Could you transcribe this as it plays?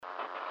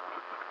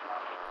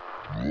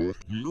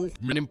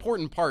An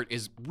important part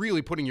is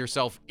really putting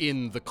yourself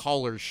in the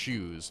caller's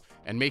shoes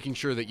and making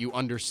sure that you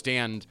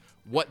understand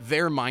what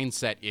their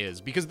mindset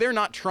is, because they're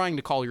not trying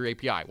to call your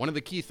API. One of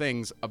the key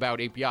things about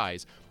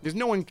APIs is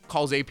no one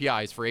calls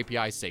APIs for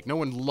API's sake. No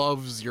one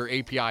loves your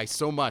API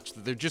so much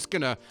that they're just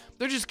gonna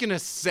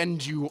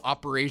send you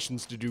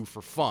operations to do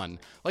for fun.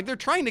 Like, they're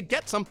trying to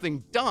get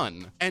something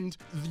done, and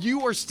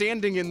you are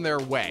standing in their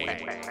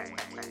way.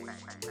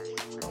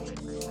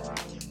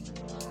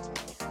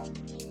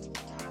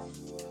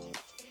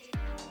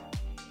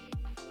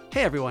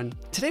 Hey everyone,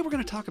 today we're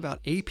going to talk about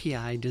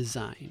API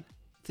design.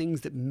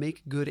 Things that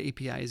make good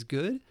APIs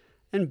good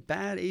and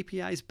bad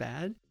APIs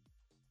bad.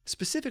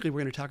 Specifically,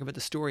 we're going to talk about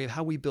the story of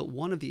how we built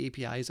one of the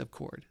APIs of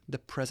Chord, the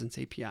Presence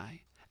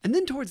API. And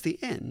then towards the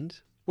end,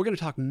 we're going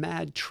to talk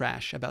mad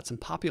trash about some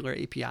popular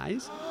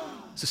APIs.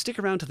 So stick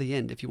around to the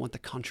end if you want the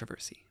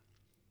controversy.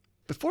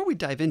 Before we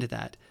dive into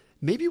that,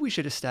 maybe we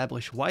should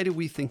establish why do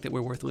we think that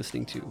we're worth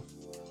listening to.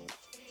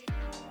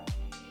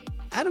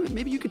 Adam,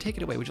 maybe you can take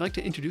it away. Would you like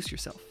to introduce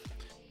yourself?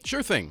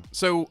 Sure thing.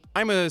 So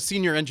I'm a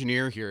senior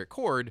engineer here at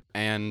Chord,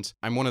 and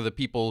I'm one of the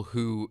people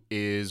who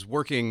is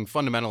working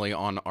fundamentally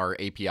on our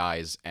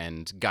APIs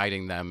and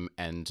guiding them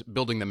and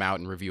building them out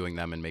and reviewing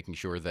them and making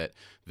sure that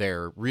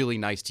they're really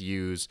nice to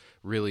use,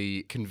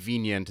 really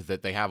convenient,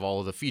 that they have all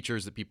of the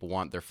features that people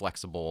want, they're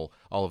flexible,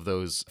 all of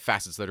those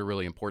facets that are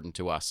really important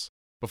to us.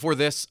 Before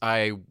this,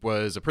 I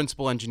was a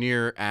principal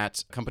engineer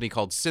at a company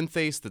called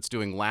Synthase that's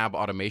doing lab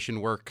automation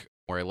work,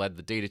 where I led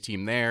the data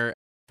team there.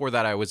 Before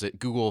that, I was at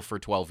Google for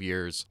 12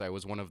 years. I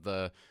was one of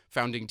the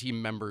founding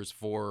team members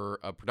for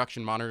a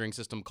production monitoring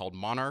system called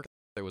Monarch.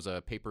 There was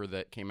a paper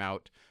that came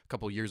out a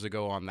couple years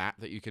ago on that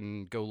you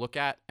can go look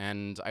at.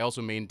 And I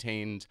also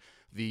maintained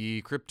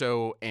the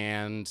crypto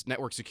and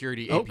network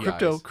security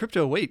APIs.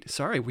 Crypto, wait,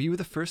 sorry. Were you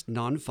the first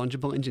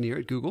non-fungible engineer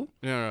at Google?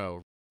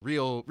 No.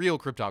 Real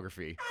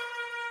cryptography.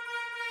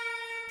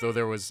 Though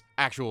there was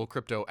actual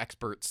crypto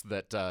experts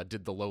that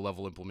did the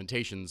low-level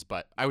implementations,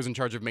 but I was in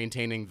charge of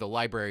maintaining the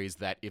libraries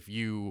that if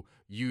you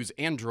use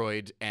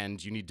Android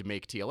and you need to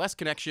make TLS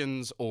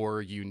connections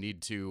or you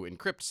need to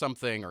encrypt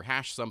something or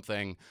hash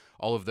something,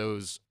 all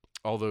those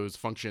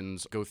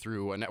functions go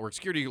through a network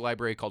security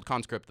library called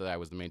Conscript that I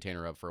was the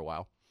maintainer of for a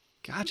while.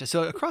 Gotcha.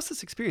 So across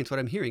this experience, what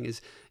I'm hearing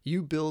is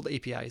you build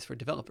APIs for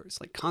developers,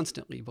 like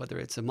constantly, whether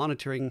it's a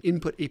monitoring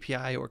input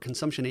API or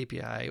consumption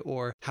API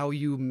or how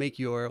you make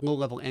your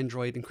low-level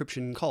Android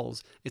encryption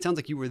calls. It sounds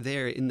like you were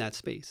there in that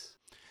space.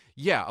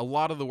 Yeah, a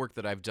lot of the work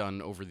that I've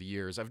done over the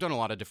years, I've done a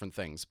lot of different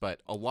things,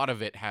 but a lot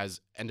of it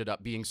has ended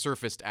up being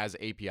surfaced as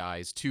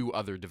APIs to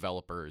other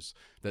developers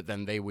that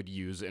then they would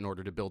use in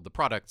order to build the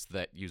products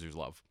that users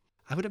love.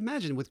 I would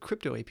imagine with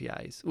cryptography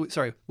APIs,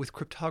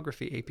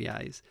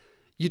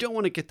 you don't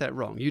want to get that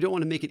wrong. You don't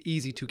want to make it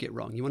easy to get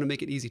wrong. You want to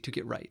make it easy to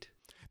get right.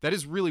 That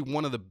is really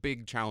one of the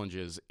big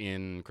challenges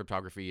in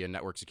cryptography and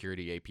network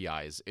security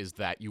APIs, is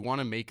that you want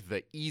to make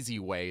the easy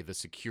way the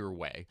secure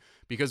way,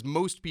 because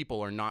most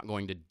people are not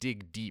going to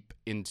dig deep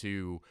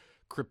into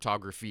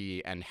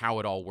cryptography and how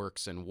it all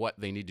works and what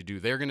they need to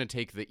do. They're going to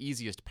take the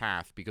easiest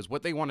path because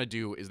what they want to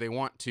do is they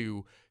want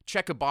to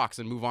check a box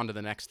and move on to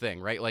the next thing,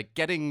 right? Like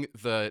getting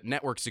the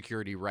network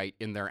security right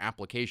in their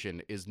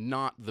application is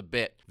not the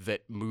bit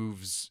that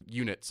moves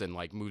units and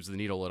like moves the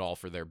needle at all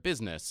for their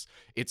business.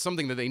 It's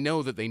something that they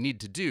know that they need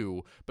to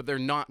do, but they're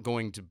not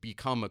going to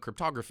become a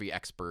cryptography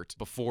expert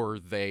before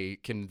they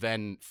can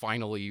then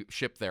finally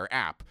ship their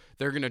app.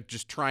 They're going to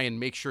just try and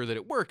make sure that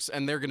it works,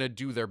 and they're going to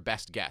do their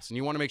best guess. And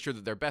you want to make sure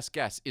that their best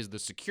guess is the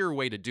secure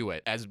way to do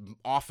it as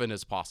often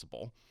as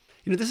possible.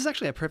 You know, this is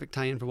actually a perfect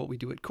tie-in for what we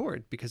do at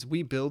Chord, because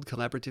we build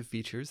collaborative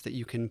features that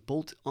you can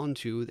bolt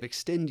onto,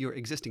 extend your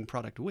existing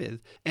product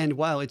with. And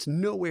while it's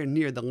nowhere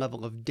near the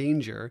level of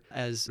danger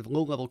as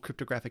low-level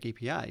cryptographic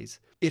APIs,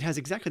 it has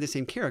exactly the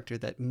same character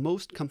that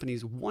most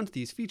companies want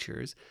these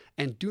features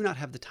and do not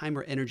have the time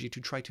or energy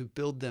to try to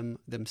build them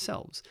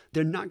themselves.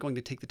 They're not going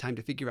to take the time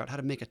to figure out how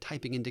to make a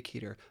typing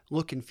indicator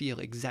look and feel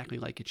exactly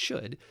like it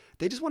should.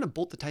 They just want to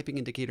bolt the typing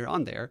indicator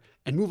on there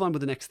and move on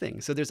with the next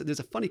thing. So there's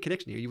a funny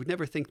connection here. You would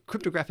never think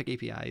cryptographic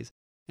APIs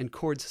and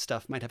Chord's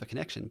stuff might have a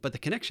connection, but the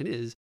connection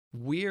is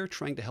we're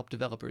trying to help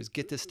developers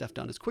get this stuff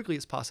done as quickly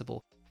as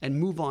possible and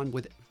move on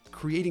with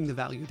creating the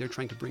value they're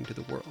trying to bring to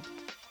the world.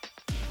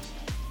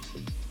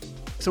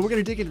 So we're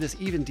going to dig into this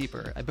even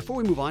deeper. Before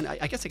we move on,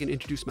 I guess I can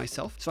introduce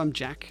myself. So I'm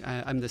Jack.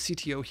 I'm the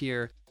CTO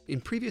here. In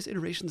previous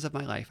iterations of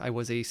my life, I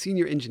was a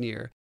senior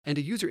engineer and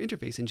a user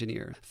interface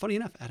engineer. Funny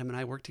enough, Adam and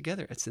I worked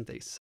together at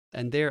Synthase.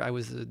 And there I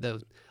was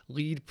the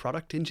lead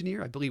product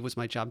engineer, I believe was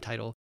my job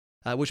title.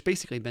 Which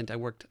basically meant I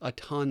worked a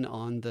ton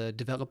on the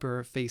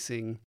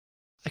developer-facing,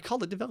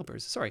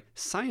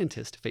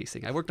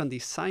 scientist-facing. I worked on the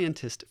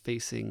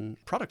scientist-facing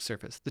product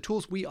surface, the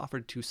tools we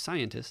offered to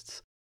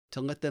scientists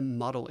to let them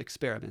model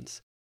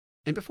experiments.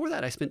 And before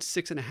that, I spent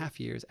 6.5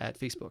 years at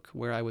Facebook,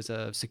 where I was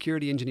a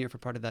security engineer for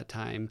part of that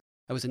time.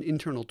 I was an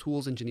internal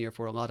tools engineer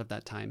for a lot of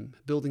that time,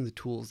 building the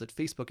tools that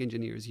Facebook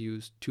engineers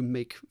use to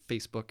make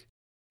Facebook.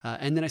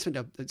 And then I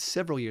spent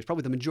several years,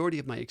 probably the majority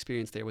of my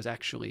experience there was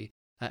actually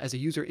as a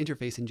user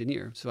interface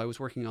engineer. So I was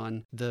working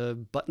on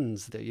the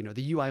buttons,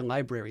 the UI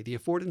library, the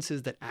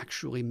affordances that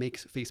actually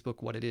makes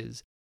Facebook what it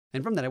is.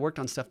 And from that, I worked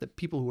on stuff that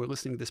people who are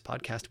listening to this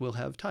podcast will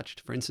have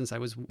touched. For instance, I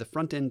was the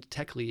front-end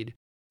tech lead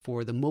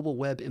for the mobile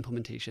web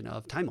implementation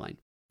of Timeline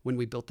when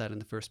we built that in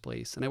the first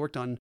place. And I worked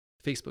on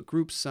Facebook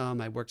groups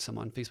some. I worked some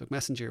on Facebook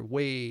Messenger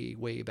way,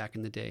 way back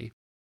in the day.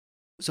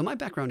 So my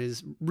background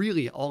is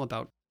really all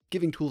about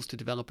giving tools to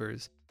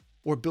developers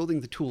or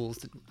building the tools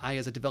that I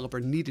as a developer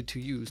needed to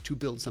use to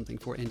build something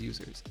for end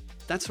users.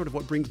 That's sort of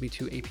what brings me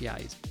to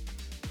APIs.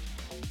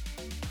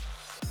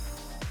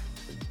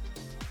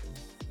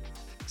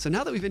 So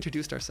now that we've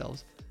introduced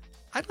ourselves,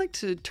 I'd like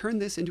to turn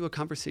this into a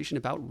conversation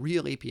about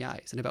real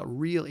APIs and about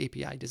real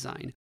API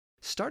design,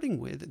 starting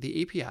with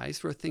the APIs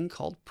for a thing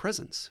called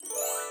Presence,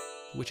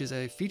 which is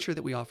a feature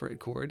that we offer at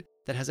Chord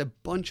that has a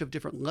bunch of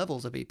different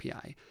levels of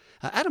API.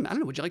 Adam, I don't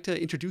know, would you like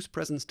to introduce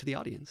Presence to the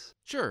audience?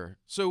 Sure.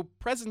 So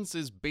Presence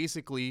is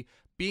basically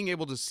being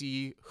able to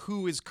see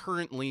who is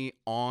currently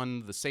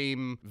on the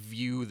same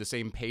view, the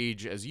same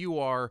page as you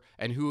are,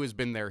 and who has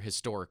been there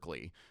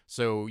historically.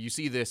 So you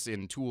see this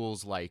in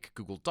tools like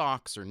Google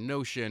Docs or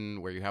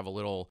Notion, where you have a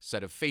little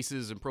set of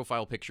faces and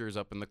profile pictures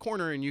up in the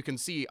corner, and you can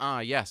see,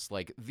 yes,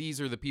 like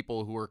these are the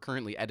people who are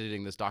currently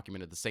editing this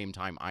document at the same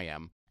time I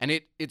am.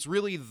 And it's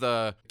really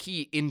the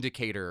key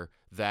indicator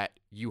that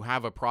you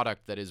have a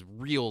product that is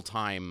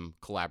real-time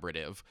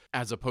collaborative,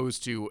 as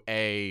opposed to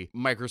a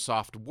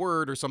Microsoft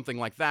Word or something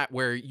like that,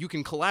 where you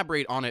can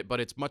collaborate on it, but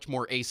it's much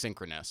more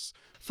asynchronous.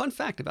 Fun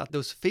fact about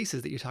those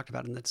faces that you talked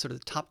about in that sort of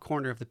the top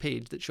corner of the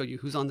page that show you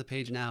who's on the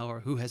page now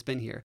or who has been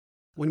here.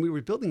 When we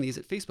were building these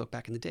at Facebook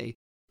back in the day,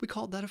 we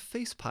called that a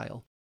face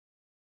pile.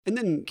 And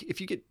then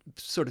if you get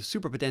sort of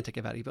super pedantic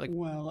about it, you'd be like,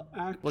 well,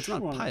 it's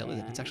not a pile, is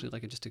it? It's actually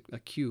like just a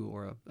queue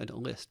or a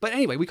list. But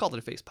anyway, we called it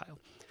a face pile.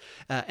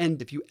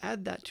 And if you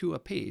add that to a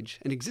page,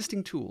 an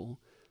existing tool,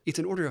 it's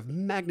an order of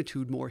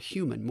magnitude more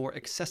human, more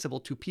accessible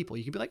to people.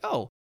 You can be like,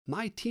 oh,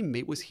 my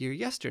teammate was here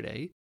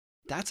yesterday.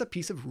 That's a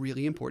piece of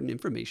really important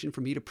information for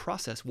me to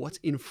process what's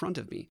in front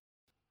of me.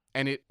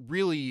 And it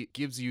really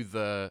gives you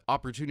the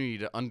opportunity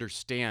to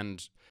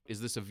understand, is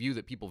this a view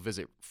that people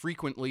visit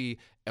frequently?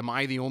 Am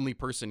I the only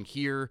person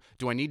here?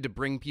 Do I need to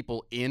bring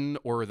people in,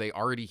 or are they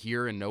already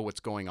here and know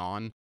what's going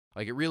on?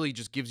 Like, it really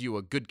just gives you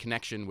a good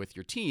connection with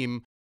your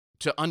team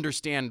to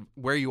understand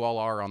where you all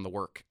are on the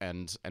work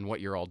and what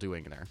you're all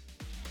doing there.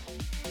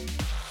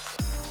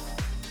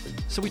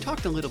 So we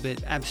talked a little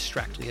bit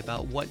abstractly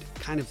about what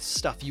kind of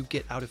stuff you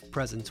get out of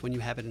Presence when you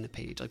have it in a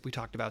page. Like we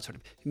talked about sort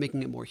of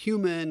making it more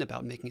human,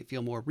 about making it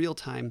feel more real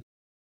time.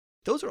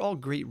 Those are all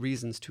great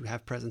reasons to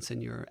have Presence in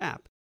your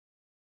app.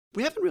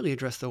 We haven't really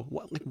addressed though,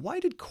 why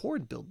did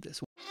Chord build this?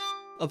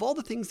 Of all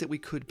the things that we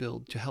could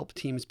build to help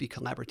teams be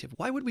collaborative,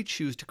 why would we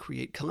choose to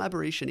create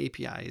collaboration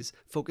APIs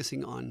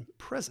focusing on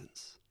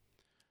Presence?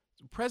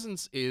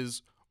 Presence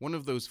is one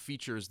of those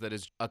features that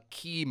is a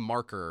key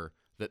marker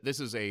that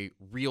this is a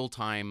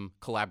real-time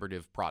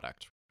collaborative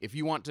product. If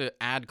you want to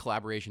add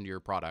collaboration to your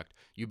product,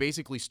 you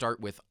basically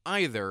start with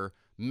either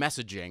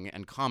messaging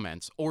and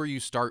comments, or you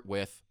start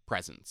with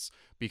Presence,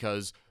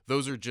 because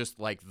those are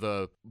just like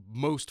the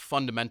most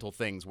fundamental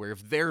things where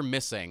if they're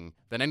missing,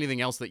 then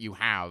anything else that you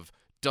have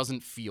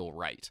doesn't feel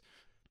right.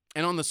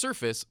 And on the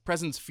surface,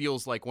 Presence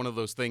feels like one of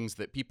those things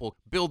that people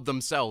build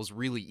themselves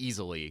really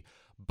easily,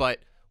 but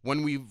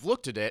when we've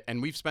looked at it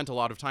and we've spent a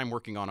lot of time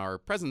working on our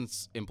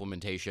Presence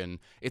implementation,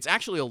 it's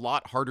actually a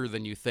lot harder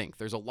than you think.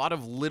 There's a lot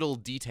of little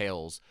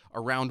details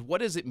around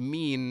what does it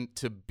mean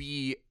to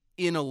be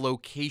in a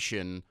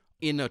location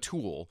in a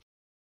tool.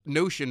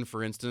 Notion,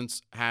 for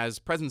instance, has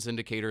presence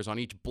indicators on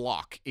each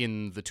block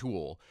in the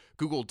tool.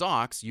 Google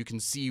Docs, you can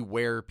see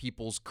where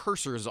people's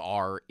cursors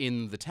are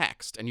in the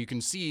text, and you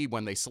can see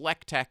when they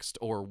select text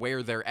or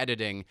where they're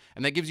editing,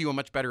 and that gives you a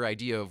much better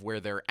idea of where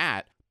they're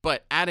at.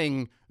 But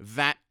adding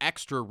that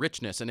extra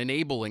richness and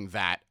enabling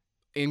that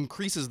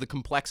increases the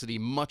complexity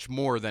much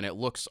more than it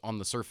looks on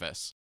the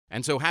surface.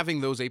 And so having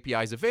those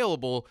APIs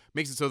available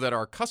makes it so that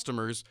our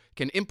customers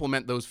can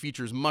implement those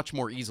features much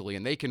more easily,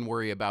 and they can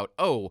worry about,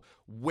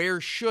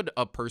 where should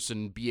a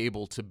person be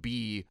able to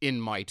be in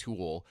my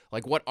tool?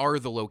 Like, what are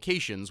the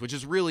locations, which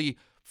is really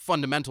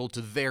fundamental to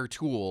their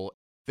tool.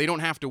 They don't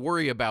have to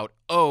worry about,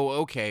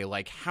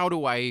 how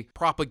do I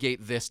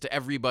propagate this to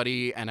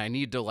everybody, and I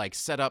need to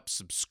set up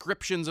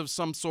subscriptions of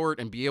some sort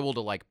and be able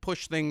to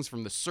push things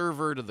from the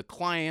server to the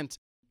client.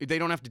 They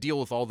don't have to deal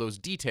with all those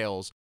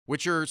details,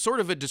 which are sort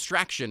of a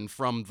distraction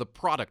from the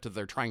product that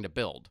they're trying to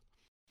build.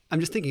 I'm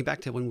just thinking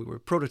back to when we were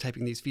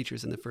prototyping these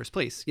features in the first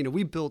place.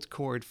 We built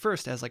Chord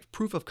first as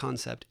proof of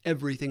concept,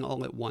 everything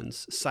all at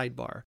once,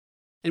 sidebar.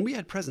 And we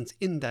had Presence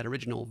in that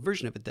original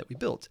version of it that we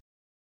built.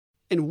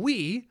 And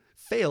we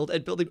failed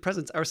at building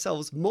Presence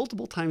ourselves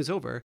multiple times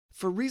over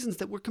for reasons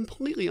that were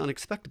completely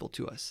unexpected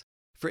to us.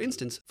 For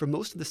instance, for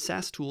most of the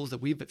SaaS tools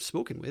that we've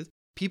spoken with,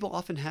 people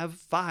often have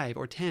 5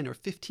 or 10 or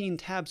 15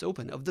 tabs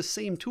open of the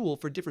same tool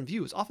for different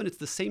views. Often it's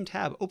the same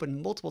tab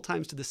open multiple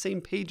times to the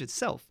same page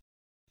itself.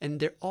 And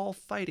they're all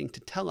fighting to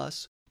tell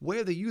us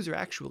where the user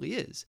actually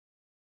is.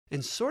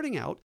 And sorting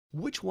out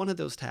which one of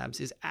those tabs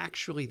is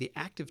actually the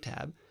active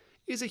tab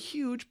is a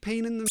huge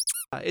pain in the...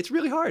 It's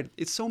really hard.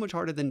 It's so much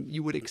harder than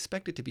you would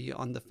expect it to be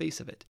on the face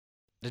of it.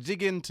 To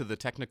dig into the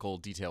technical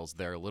details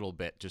there a little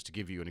bit, just to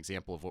give you an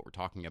example of what we're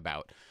talking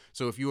about.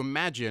 So if you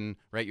imagine,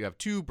 right, you have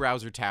two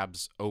browser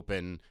tabs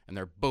open and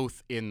they're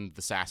both in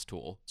the SAS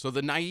tool. So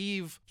the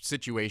naive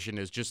situation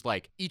is just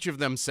like each of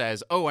them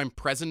says, oh, I'm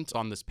present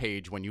on this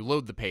page when you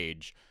load the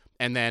page.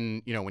 And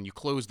then, when you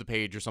close the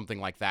page or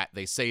something like that,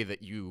 they say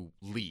that you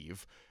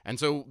leave. And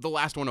so the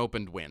last one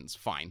opened wins.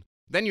 Fine.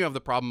 Then you have the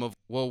problem of,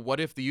 well, what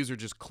if the user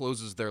just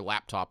closes their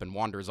laptop and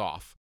wanders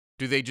off?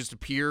 Do they just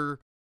appear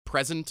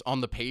present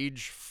on the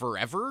page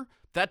forever?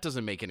 That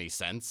doesn't make any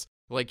sense.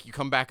 Like, you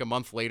come back a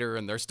month later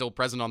and they're still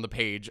present on the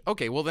page.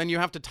 Okay, well then you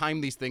have to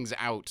time these things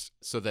out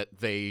so that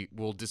they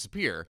will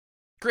disappear.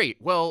 Great,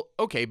 well,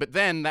 okay, but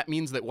then that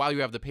means that while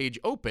you have the page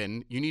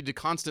open, you need to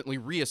constantly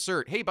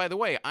reassert, hey, by the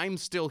way, I'm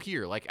still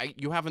here. Like,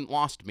 you haven't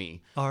lost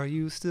me. Are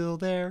you still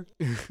there?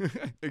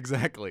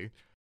 Exactly.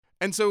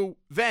 And so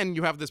then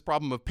you have this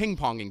problem of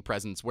ping-ponging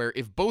presence, where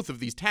if both of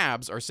these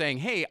tabs are saying,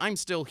 hey, I'm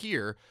still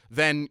here,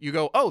 then you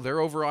go, oh,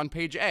 they're over on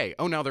page A.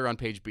 Oh, now they're on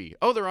page B.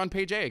 Oh, they're on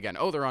page A again.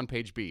 Oh, they're on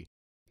page B.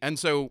 And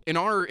so in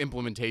our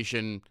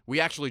implementation,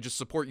 we actually just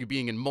support you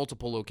being in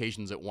multiple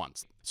locations at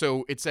once.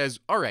 So it says,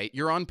 all right,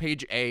 you're on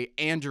page A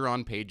and you're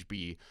on page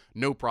B,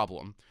 no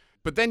problem.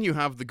 But then you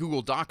have the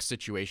Google Docs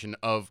situation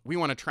of we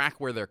want to track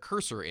where their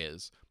cursor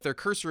is. Their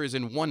cursor is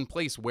in one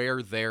place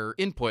where their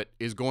input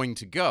is going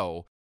to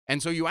go.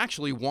 And so you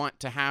actually want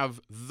to have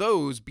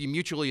those be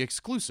mutually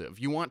exclusive.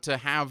 You want to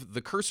have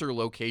the cursor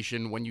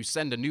location when you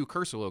send a new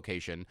cursor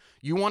location.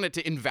 You want it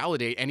to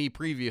invalidate any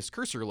previous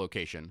cursor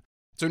location.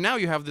 So now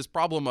you have this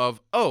problem of,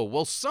 oh,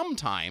 well,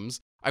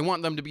 sometimes I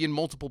want them to be in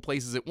multiple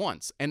places at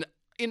once. And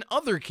in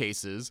other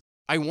cases,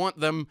 I want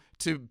them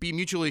to be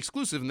mutually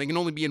exclusive and they can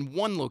only be in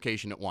one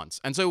location at once.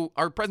 And so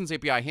our Presence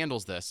API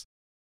handles this.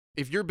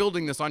 If you're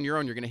building this on your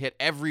own, you're going to hit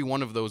every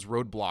one of those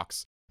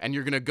roadblocks. And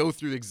you're going to go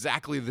through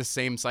exactly the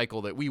same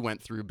cycle that we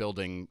went through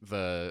building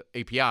the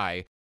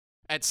API.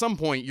 At some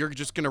point, you're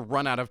just going to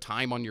run out of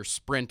time on your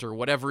sprint or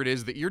whatever it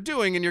is that you're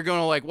doing, and you're going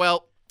to like,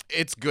 well,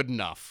 it's good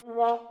enough.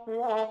 The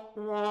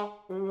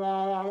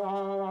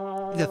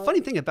funny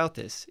thing about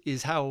this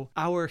is how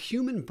our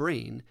human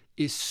brain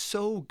is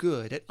so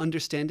good at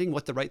understanding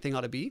what the right thing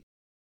ought to be.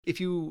 If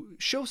you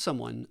show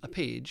someone a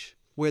page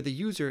where the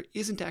user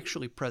isn't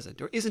actually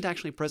present or isn't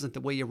actually present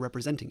the way you're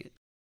representing it,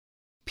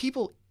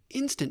 people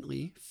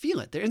instantly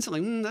feel it. They're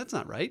instantly, that's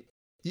not right.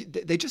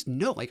 They just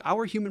know, like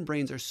our human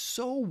brains are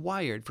so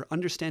wired for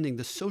understanding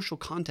the social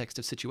context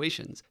of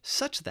situations,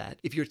 such that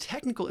if your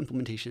technical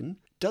implementation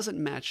doesn't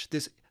match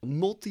this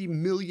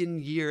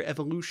multi-million year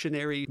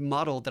evolutionary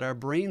model that our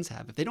brains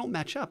have, if they don't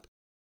match up,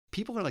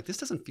 people are like, this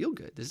doesn't feel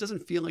good. This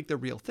doesn't feel like the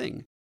real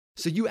thing.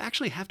 So you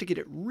actually have to get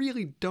it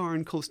really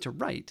darn close to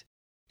right.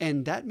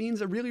 And that means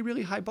a really,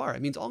 really high bar.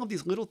 It means all of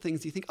these little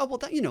things you think, oh, well,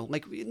 that,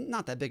 like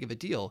not that big of a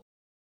deal.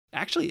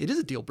 Actually, it is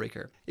a deal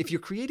breaker. If you're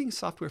creating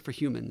software for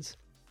humans,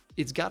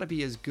 it's got to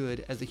be as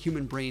good as the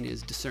human brain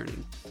is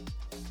discerning.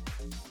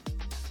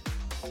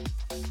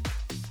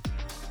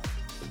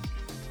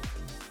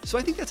 So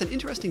I think that's an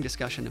interesting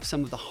discussion of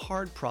some of the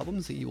hard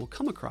problems that you will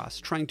come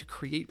across trying to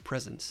create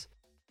presence.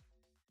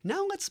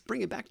 Now let's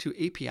bring it back to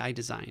API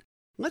design.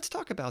 Let's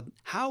talk about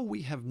how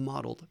we have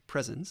modeled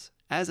presence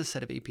as a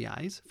set of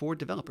APIs for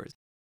developers.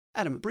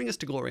 Adam, bring us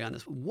to glory on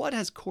this. What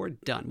has Core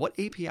done? What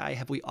API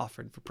have we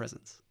offered for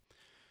presence?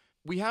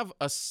 We have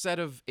a set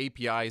of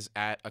APIs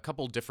at a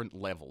couple different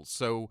levels.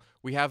 So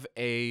we have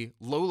a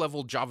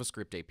low-level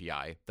JavaScript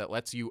API that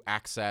lets you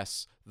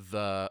access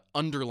the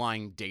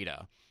underlying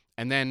data.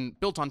 And then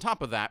built on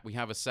top of that, we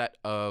have a set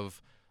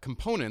of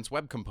components,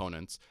 web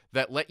components,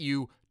 that let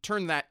you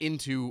turn that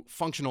into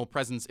functional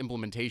presence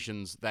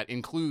implementations that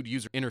include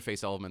user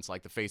interface elements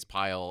like the face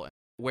pile,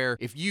 where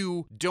if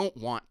you don't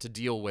want to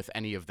deal with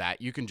any of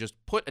that, you can just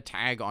put a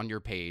tag on your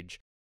page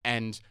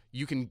and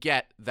you can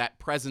get that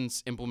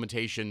presence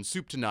implementation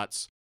soup to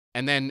nuts.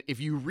 And then if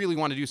you really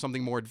want to do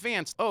something more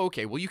advanced, oh,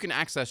 okay, well, you can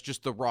access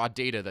just the raw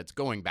data that's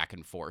going back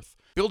and forth.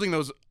 Building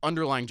those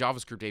underlying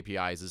JavaScript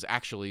APIs is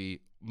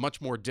actually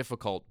much more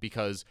difficult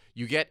because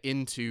you get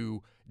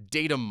into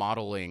data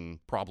modeling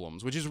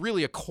problems, which is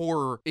really a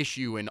core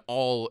issue in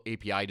all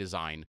API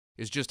design,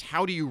 is just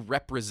how do you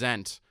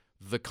represent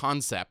the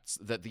concepts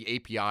that the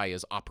API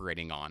is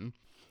operating on?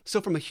 So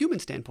from a human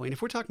standpoint,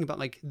 if we're talking about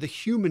like the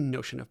human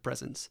notion of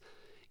presence,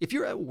 if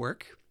you're at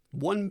work,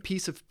 one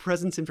piece of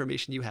presence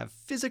information you have,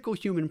 physical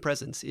human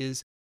presence,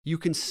 is you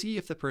can see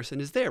if the person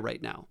is there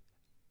right now.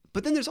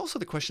 But then there's also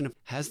the question of,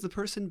 has the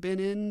person been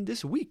in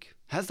this week?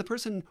 Has the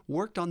person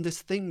worked on this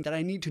thing that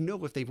I need to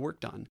know if they've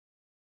worked on?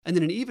 And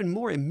then an even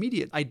more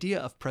immediate idea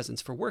of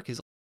presence for work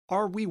is,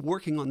 are we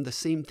working on the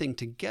same thing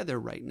together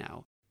right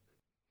now?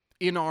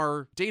 In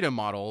our data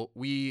model,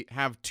 we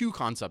have two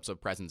concepts of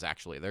presence,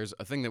 actually. There's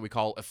a thing that we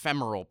call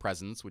ephemeral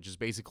presence, which is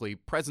basically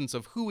presence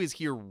of who is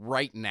here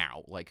right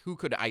now. Like, who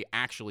could I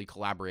actually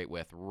collaborate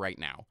with right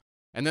now?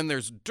 And then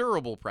there's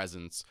durable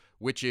presence,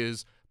 which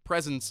is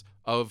presence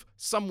of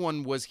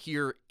someone was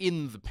here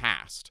in the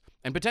past.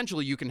 And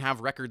potentially you can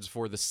have records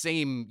for the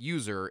same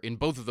user in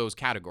both of those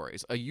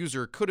categories. A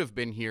user could have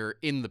been here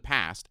in the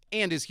past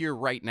and is here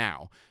right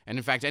now. And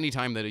in fact,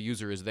 anytime that a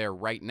user is there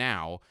right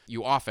now,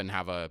 you often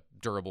have a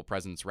durable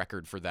presence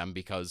record for them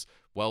because,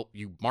 well,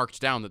 you marked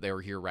down that they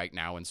were here right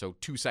now. And so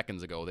 2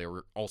 seconds ago, they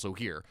were also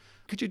here.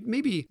 Could you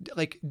maybe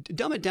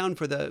dumb it down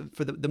for the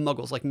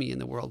muggles like me in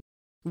the world?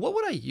 What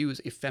would I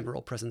use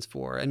ephemeral presence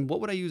for? And what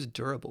would I use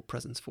durable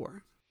presence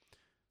for?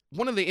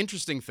 One of the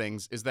interesting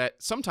things is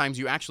that sometimes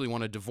you actually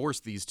want to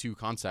divorce these two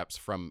concepts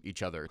from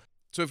each other.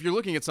 So if you're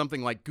looking at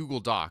something like Google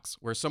Docs,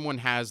 where someone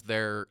has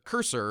their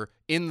cursor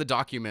in the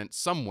document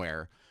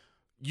somewhere,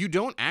 you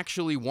don't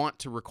actually want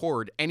to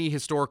record any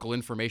historical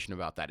information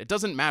about that. It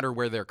doesn't matter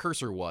where their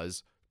cursor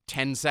was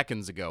 10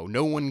 seconds ago.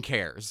 No one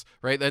cares,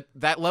 right?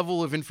 That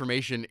level of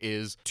information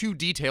is too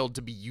detailed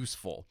to be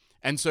useful.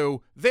 And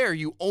so there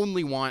you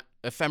only want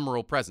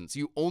ephemeral presence.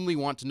 You only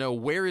want to know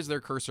where is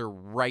their cursor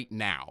right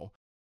now.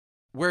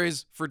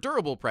 Whereas for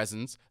durable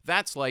presence,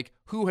 that's like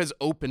who has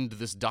opened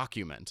this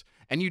document.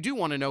 And you do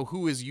want to know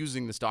who is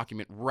using this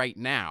document right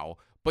now,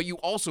 but you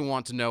also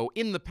want to know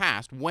in the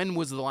past, when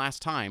was the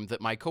last time that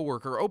my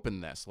coworker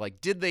opened this?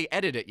 Like, did they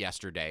edit it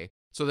yesterday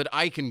so that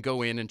I can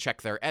go in and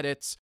check their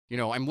edits? You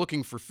know, I'm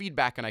looking for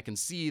feedback and I can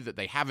see that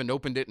they haven't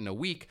opened it in a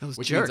week,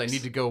 which jerks. means I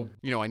need to go,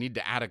 I need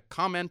to add a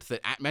comment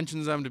that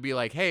mentions them to be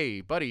like,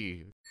 hey,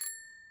 buddy,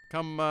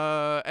 come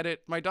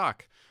edit my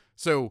doc.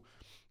 So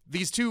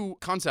these two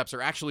concepts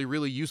are actually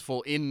really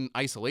useful in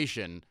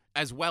isolation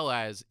as well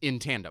as in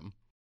tandem.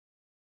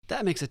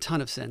 That makes a ton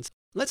of sense.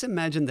 Let's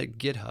imagine that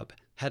GitHub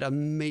had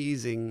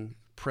amazing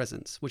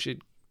presence, which it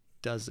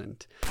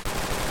doesn't.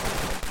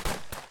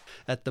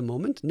 At the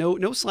moment, no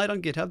slide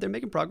on GitHub. They're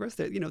making progress.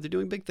 They're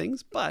doing big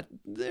things, but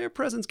their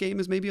presence game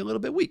is maybe a little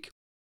bit weak.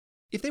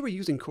 If they were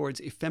using Chord's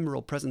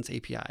ephemeral presence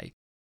API,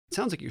 it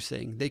sounds like you're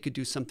saying they could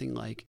do something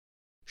like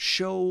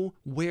show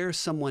where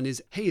someone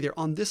is. Hey, they're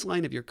on this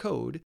line of your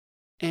code,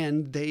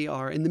 and they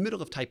are in the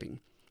middle of typing.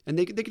 And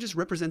they could just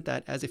represent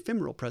that as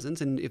ephemeral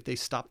presence. And if they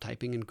stop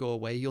typing and go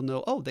away, you'll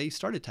know, oh, they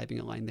started typing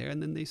a line there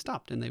and then they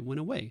stopped and they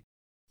went away.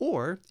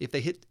 Or if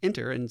they hit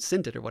enter and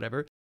sent it or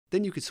whatever,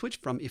 then you could switch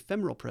from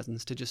ephemeral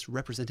presence to just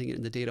representing it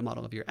in the data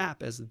model of your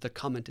app as the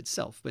comment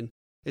itself. And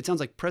it sounds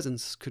like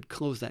presence could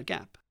close that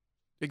gap.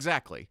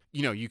 Exactly.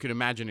 You could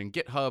imagine in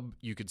GitHub,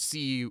 you could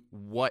see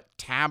what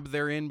tab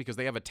they're in because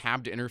they have a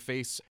tabbed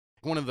interface.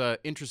 One of the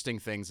interesting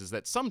things is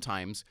that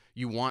sometimes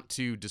you want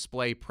to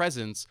display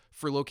presence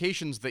for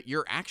locations that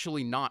you're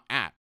actually not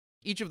at.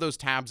 Each of those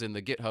tabs in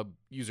the GitHub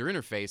user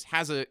interface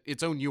has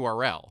its own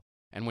URL.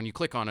 And when you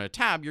click on a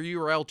tab, your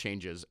URL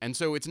changes. And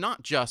so it's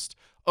not just,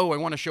 oh, I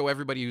want to show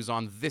everybody who's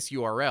on this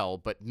URL,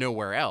 but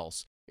nowhere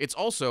else. It's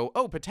also,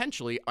 oh,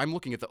 potentially I'm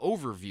looking at the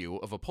overview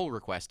of a pull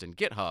request in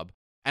GitHub,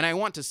 and I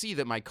want to see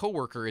that my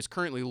coworker is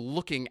currently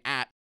looking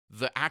at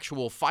the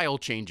actual file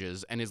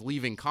changes and is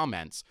leaving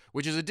comments,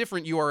 which is a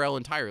different URL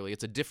entirely.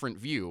 It's a different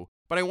view,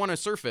 but I want to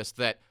surface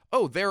that,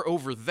 oh, they're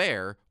over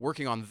there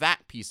working on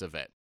that piece of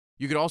it.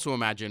 You could also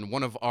imagine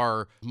one of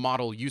our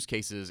model use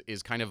cases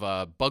is kind of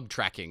a bug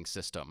tracking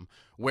system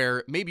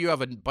where maybe you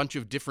have a bunch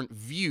of different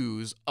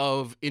views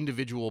of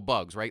individual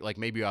bugs, right? Like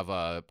maybe you have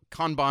a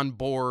Kanban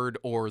board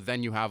or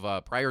then you have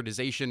a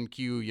prioritization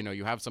queue,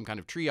 you have some kind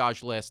of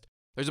triage list.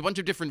 There's a bunch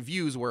of different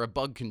views where a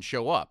bug can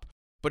show up.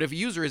 But if a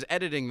user is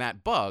editing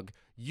that bug,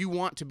 you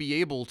want to be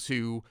able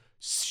to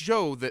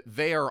show that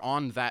they are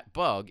on that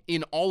bug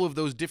in all of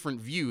those different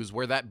views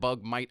where that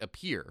bug might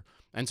appear.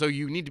 And so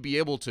you need to be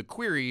able to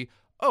query,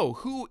 oh,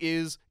 who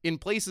is in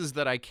places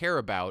that I care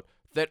about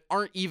that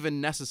aren't even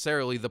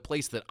necessarily the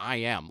place that I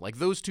am? Like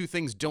those two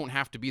things don't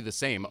have to be the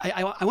same.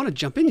 I want to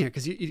jump in here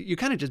because you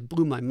kind of just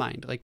blew my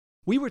mind. Like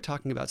we were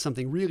talking about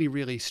something really,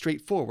 really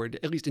straightforward,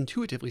 at least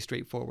intuitively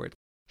straightforward.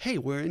 Hey,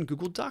 we're in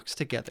Google Docs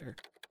together.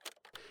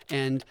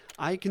 And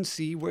I can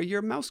see where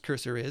your mouse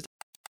cursor is.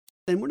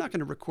 And we're not going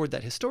to record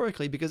that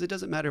historically because it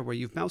doesn't matter where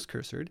you've mouse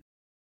cursored.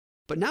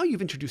 But now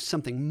you've introduced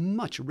something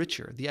much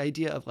richer, the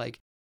idea of like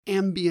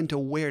ambient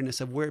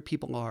awareness of where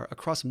people are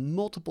across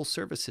multiple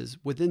services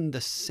within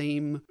the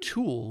same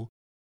tool.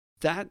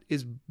 That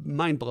is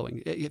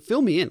mind-blowing.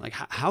 Fill me in. Like,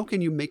 how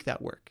can you make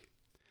that work?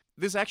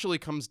 This actually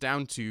comes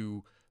down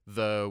to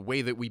the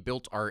way that we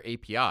built our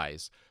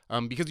APIs.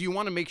 Because you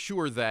want to make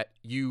sure that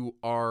you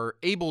are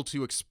able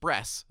to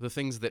express the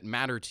things that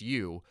matter to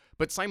you,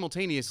 but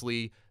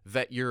simultaneously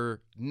that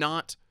you're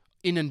not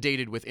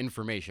inundated with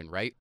information,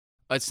 right?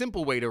 A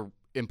simple way to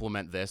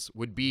implement this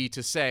would be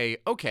to say,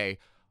 okay,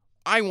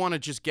 I want to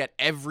just get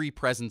every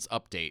presence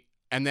update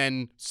and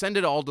then send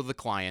it all to the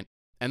client.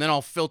 And then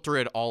I'll filter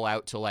it all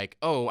out to like,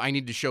 oh, I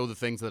need to show the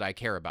things that I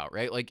care about,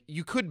 right? Like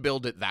you could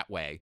build it that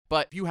way,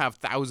 but if you have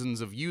thousands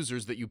of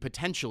users that you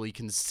potentially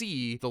can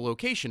see the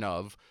location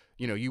of,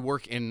 you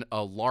work in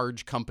a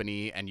large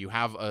company and you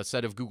have a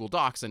set of Google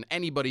Docs and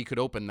anybody could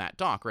open that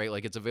doc, right?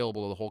 Like it's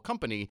available to the whole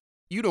company.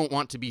 You don't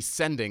want to be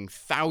sending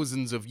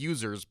thousands of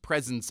users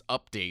presence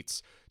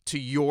updates to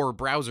your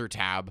browser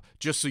tab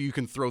just so you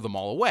can throw them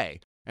all away.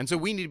 And so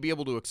we need to be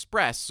able to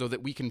express so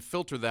that we can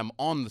filter them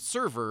on the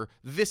server.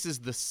 This is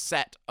the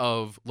set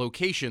of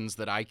locations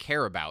that I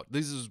care about.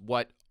 This is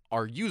what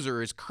our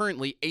user is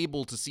currently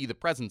able to see the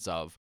presence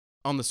of.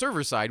 On the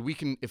server side, we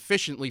can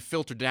efficiently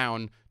filter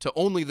down to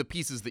only the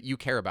pieces that you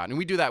care about. And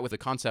we do that with the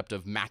concept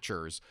of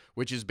matchers,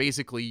 which is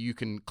basically you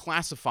can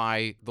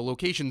classify the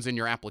locations in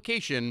your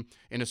application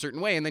in a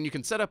certain way, and then you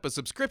can set up a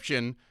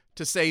subscription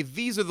to say,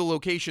 these are the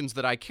locations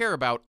that I care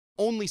about.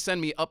 Only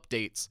send me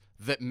updates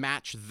that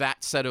match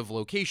that set of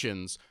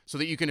locations so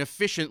that you can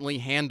efficiently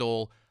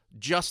handle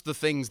just the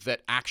things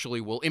that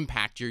actually will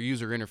impact your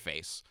user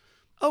interface.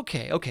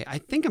 Okay. I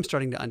think I'm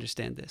starting to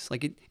understand this.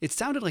 Like it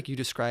sounded like you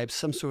described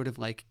some sort of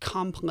like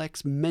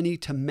complex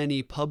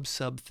many-to-many pub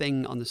sub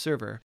thing on the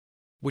server,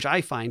 which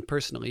I find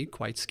personally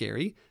quite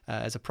scary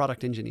as a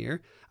product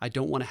engineer. I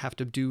don't want to have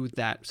to do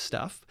that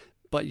stuff.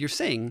 But you're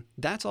saying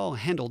that's all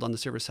handled on the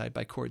server side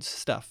by Chord's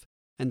stuff.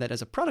 And that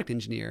as a product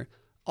engineer,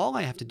 all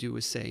I have to do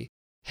is say,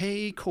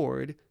 hey,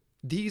 Chord,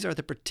 these are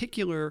the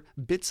particular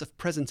bits of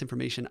presence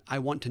information I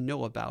want to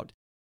know about.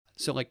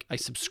 So like I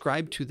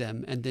subscribe to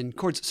them, and then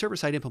Chord's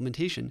server-side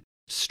implementation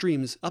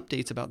streams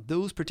updates about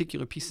those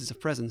particular pieces of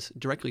presence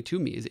directly to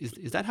me.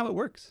 Is that how it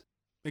works?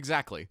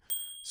 Exactly.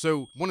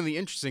 So one of the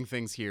interesting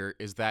things here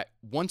is that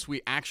once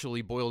we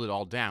actually boiled it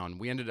all down,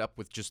 we ended up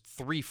with just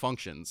 3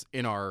 functions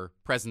in our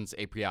presence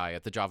API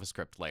at the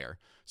JavaScript layer.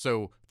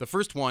 So the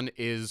first one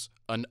is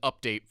an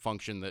update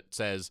function that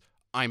says,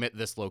 I'm at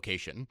this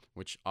location,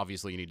 which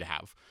obviously you need to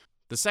have.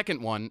 The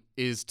second one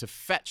is to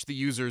fetch the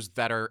users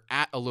that are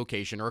at a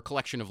location or a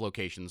collection of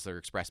locations that are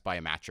expressed by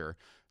a matcher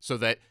so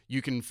that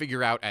you can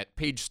figure out at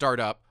page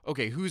startup,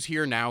 okay, who's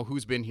here now,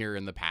 who's been here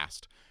in the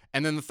past.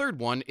 And then the third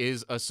one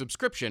is a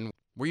subscription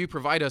where you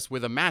provide us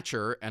with a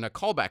matcher and a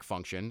callback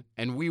function,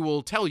 and we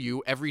will tell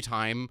you every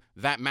time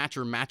that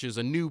matcher matches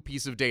a new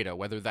piece of data,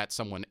 whether that's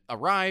someone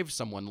arrived,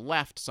 someone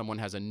left, someone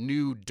has a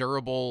new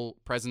durable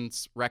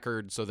presence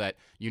record so that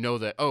you know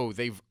that, oh,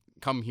 they've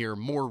come here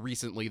more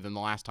recently than the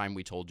last time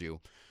we told you.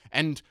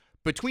 And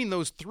between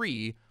those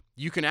 3,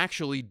 you can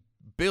actually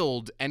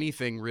build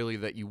anything really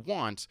that you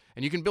want,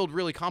 and you can build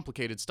really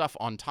complicated stuff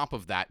on top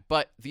of that.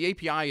 But the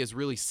API is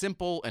really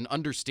simple and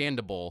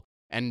understandable,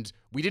 and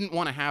we didn't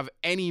want to have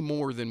any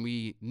more than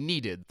we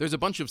needed. There's a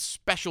bunch of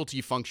specialty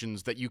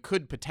functions that you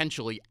could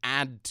potentially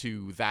add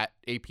to that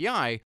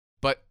API,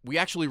 but we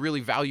actually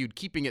really valued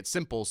keeping it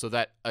simple so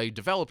that a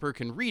developer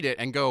can read it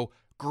and go,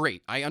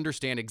 great, I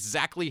understand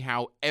exactly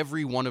how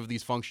every one of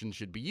these functions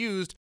should be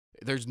used.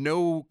 There's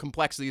no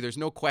complexity. There's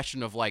no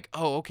question of like,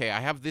 oh, okay, I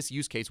have this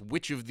use case.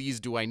 Which of these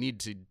do I need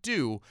to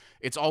do?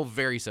 It's all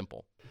very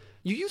simple.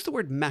 You use the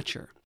word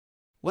matcher.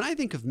 When I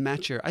think of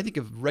matcher, I think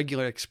of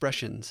regular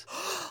expressions.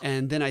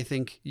 And then I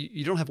think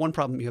you don't have one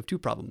problem, you have 2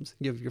 problems.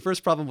 You have your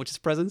first problem, which is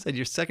presence, and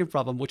your second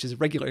problem, which is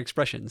regular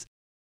expressions.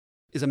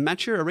 Is a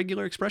matcher a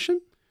regular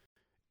expression?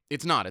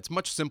 It's not. It's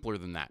much simpler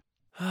than that.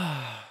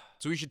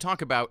 So we should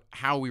talk about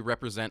how we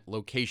represent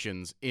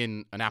locations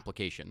in an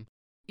application.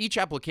 Each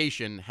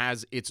application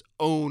has its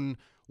own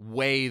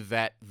way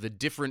that the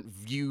different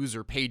views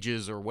or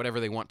pages or whatever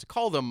they want to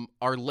call them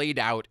are laid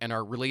out and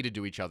are related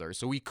to each other.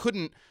 So we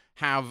couldn't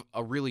have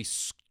a really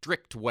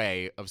strict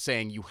way of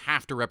saying you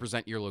have to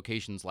represent your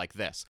locations like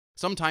this.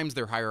 Sometimes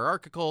they're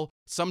hierarchical,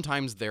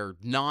 sometimes they're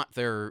not.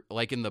 They're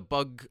like in the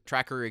bug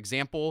tracker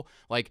example,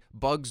 like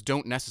bugs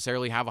don't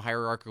necessarily have a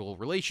hierarchical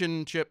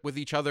relationship with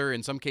each other.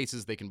 In some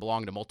cases, they can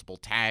belong to multiple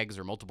tags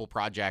or multiple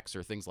projects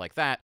or things like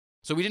that.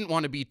 So we didn't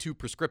want to be too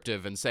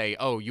prescriptive and say,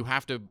 oh, you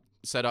have to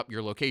set up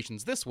your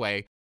locations this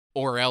way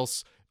or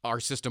else our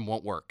system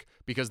won't work,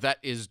 because that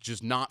is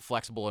just not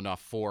flexible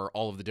enough for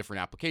all of the different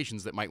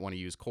applications that might want to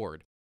use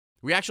Chord.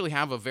 We actually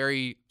have a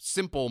very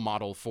simple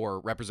model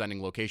for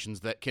representing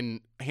locations that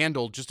can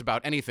handle just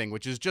about anything,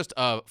 which is just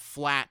a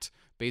flat,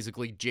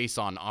 basically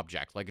JSON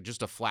object, like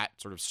just a flat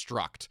sort of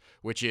struct,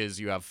 which is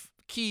you have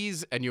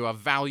keys and you have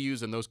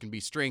values, and those can be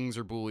strings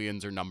or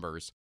Booleans or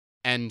numbers.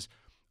 And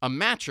a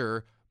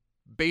matcher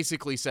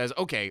basically says,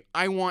 okay,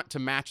 I want to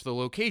match the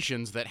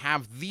locations that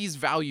have these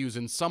values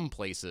in some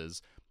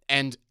places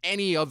and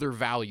any other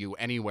value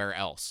anywhere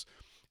else.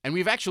 And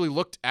we've actually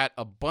looked at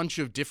a bunch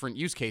of different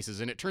use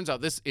cases, and it turns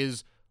out this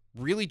is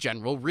really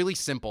general, really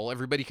simple.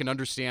 Everybody can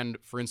understand,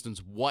 for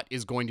instance, what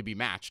is going to be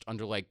matched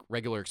under like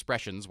regular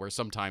expressions, where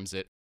sometimes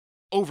it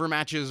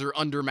overmatches or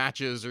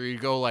undermatches, or you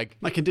go like,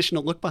 my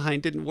conditional look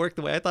behind didn't work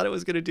the way I thought it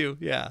was going to do.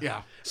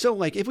 Yeah. So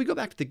like if we go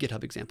back to the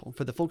GitHub example,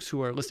 for the folks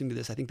who are listening to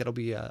this, I think that'll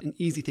be an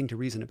easy thing to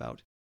reason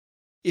about.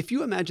 If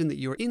you imagine that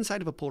you're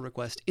inside of a pull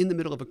request in the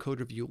middle of a code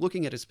review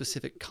looking at a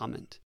specific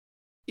comment,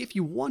 if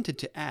you wanted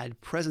to add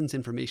presence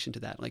information to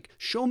that, like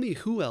show me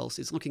who else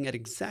is looking at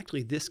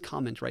exactly this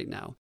comment right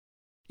now,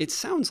 it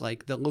sounds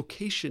like the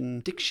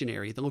location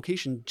dictionary, the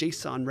location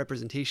JSON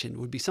representation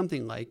would be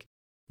something like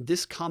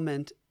this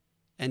comment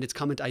and its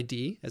comment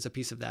ID as a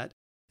piece of that,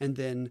 and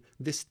then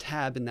this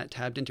tab in that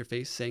tabbed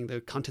interface saying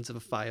the contents of a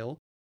file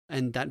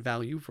and that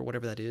value for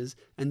whatever that is,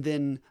 and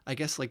then I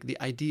guess like the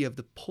ID of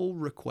the pull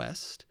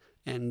request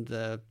and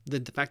the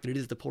fact that it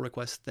is the pull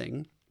request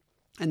thing,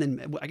 And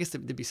then I guess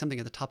there'd be something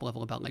at the top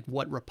level about like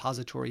what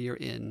repository you're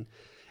in.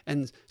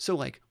 And so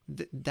like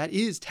that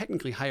is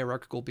technically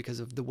hierarchical because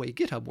of the way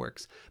GitHub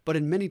works. But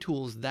in many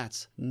tools,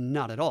 that's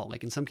not at all.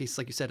 Like in some cases,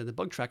 like you said, in the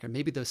bug tracker,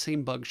 maybe the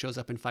same bug shows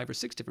up in 5 or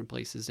 6 different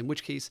places, in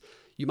which case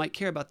you might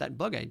care about that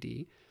bug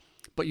ID,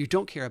 but you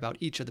don't care about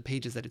each of the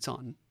pages that it's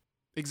on.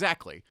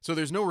 Exactly. So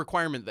there's no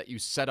requirement that you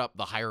set up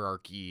the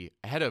hierarchy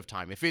ahead of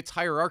time. If it's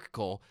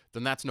hierarchical,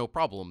 then that's no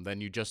problem.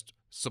 Then you just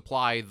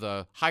supply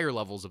the higher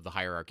levels of the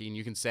hierarchy, and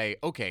you can say,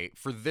 okay,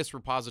 for this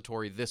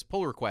repository, this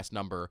pull request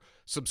number,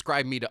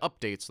 subscribe me to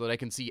updates so that I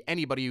can see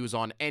anybody who's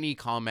on any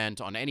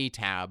comment on any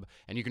tab,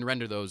 and you can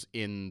render those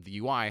in the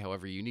UI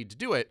however you need to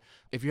do it.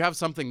 If you have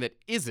something that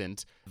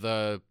isn't,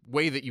 the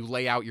way that you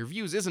lay out your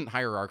views isn't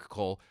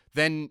hierarchical,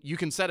 then you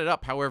can set it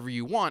up however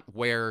you want,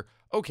 where,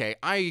 okay,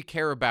 I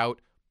care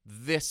about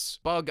this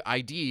bug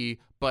ID,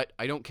 but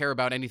I don't care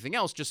about anything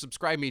else. Just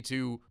subscribe me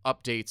to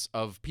updates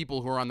of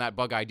people who are on that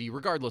bug ID,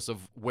 regardless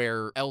of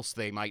where else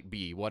they might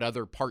be, what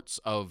other parts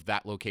of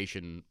that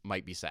location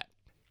might be set.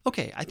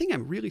 Okay, I think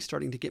I'm really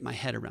starting to get my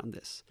head around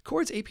this.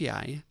 Chord's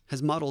API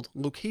has modeled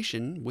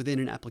location within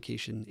an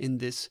application in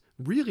this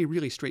really,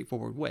 really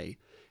straightforward way.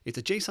 It's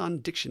a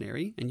JSON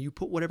dictionary, and you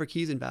put whatever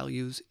keys and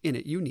values in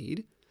it you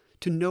need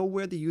to know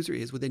where the user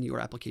is within your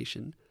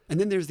application. And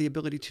then there's the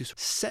ability to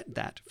set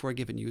that for a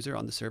given user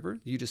on the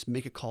server. You just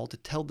make a call to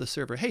tell the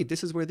server, hey,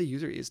 this is where the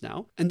user is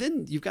now. And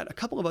then you've got a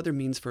couple of other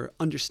means for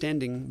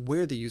understanding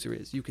where the user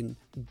is. You can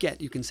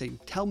say,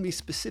 tell me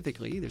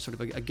specifically. There's sort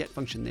of a get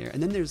function there.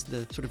 And then there's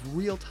the sort of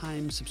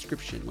real-time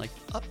subscription, like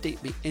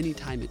update me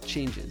anytime it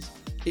changes.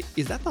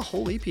 Is that the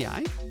whole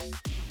API?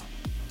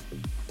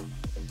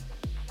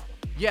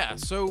 Yeah,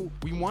 so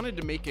we wanted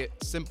to make it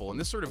simple, and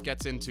this sort of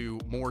gets into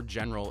more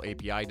general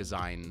API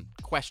design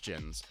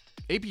questions.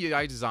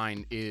 API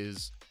design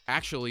is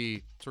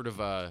actually sort of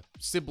a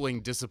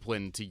sibling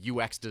discipline to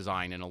UX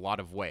design in a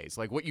lot of ways.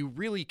 Like, what you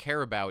really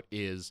care about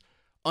is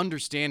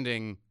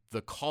understanding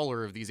the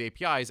caller of these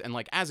APIs, and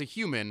like as a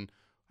human,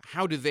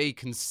 how do they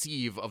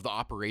conceive of the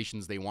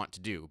operations they want to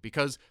do?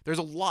 Because there's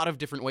a lot of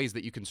different ways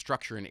that you can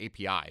structure an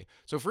API.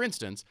 So for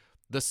instance,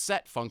 the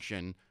set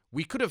function,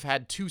 we could have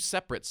had 2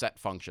 separate set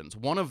functions.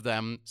 One of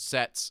them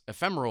sets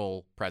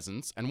ephemeral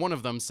presence, and one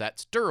of them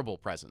sets durable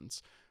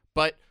presence.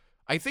 But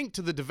I think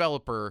to the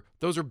developer,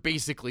 those are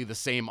basically the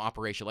same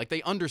operation. Like,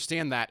 they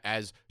understand that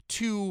as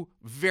 2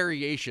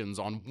 variations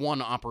on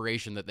one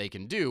operation that they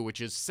can do, which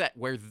is set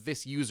where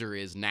this user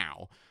is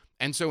now.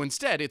 And so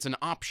instead, it's an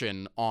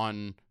option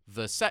on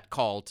the set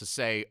call to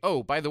say,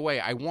 oh, by the way,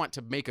 I want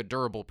to make a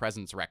durable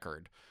presence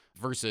record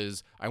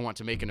versus I want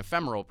to make an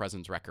ephemeral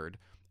presence record.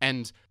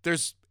 And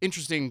there's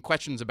interesting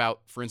questions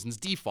about, for instance,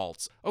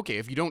 defaults. Okay,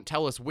 if you don't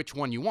tell us which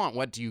one you want,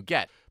 what do you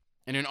get?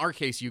 And in our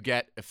case, you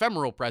get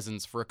ephemeral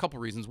presence for a couple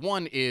reasons.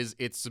 One is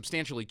it's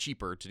substantially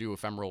cheaper to do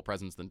ephemeral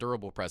presence than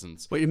durable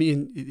presence. What, you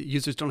mean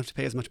users don't have to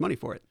pay as much money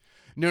for it?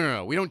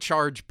 No. We don't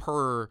charge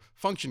per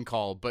function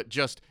call, but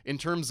just in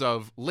terms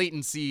of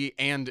latency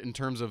and in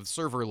terms of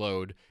server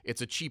load,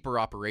 it's a cheaper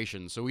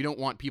operation. So we don't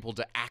want people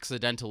to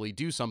accidentally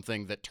do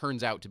something that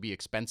turns out to be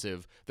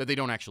expensive that they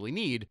don't actually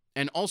need.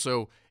 And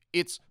also,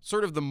 it's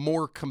sort of the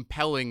more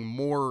compelling,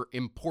 more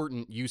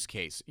important use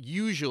case.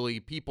 Usually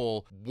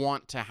people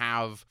want to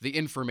have the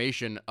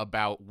information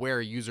about where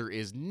a user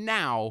is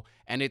now,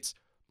 and it's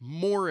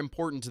more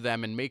important to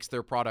them and makes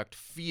their product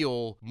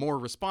feel more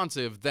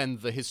responsive than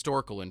the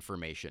historical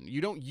information. You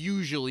don't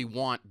usually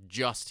want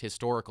just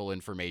historical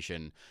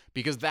information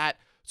because that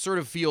sort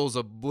of feels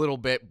a little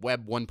bit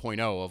Web 1.0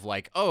 of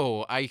like,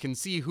 oh, I can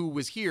see who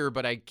was here,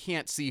 but I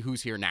can't see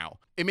who's here now.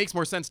 It makes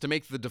more sense to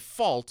make the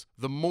default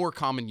the more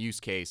common use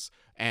case.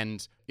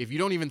 And if you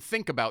don't even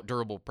think about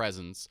durable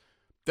presence,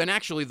 then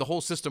actually the whole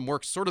system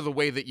works sort of the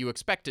way that you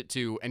expect it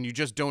to, and you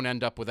just don't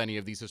end up with any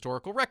of these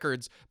historical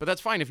records. But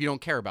that's fine if you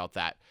don't care about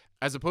that,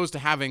 as opposed to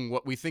having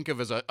what we think of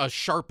as a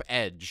sharp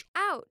edge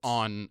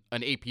on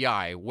an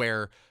API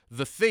where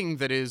the thing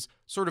that is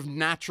sort of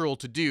natural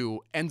to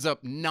do ends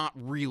up not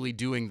really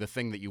doing the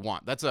thing that you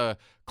want. That's a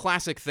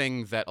classic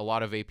thing that a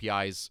lot of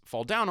APIs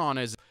fall down on,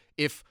 is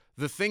if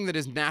the thing that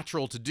is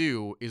natural to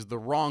do is the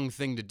wrong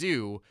thing to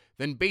do,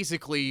 then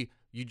basically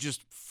you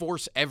just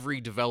force every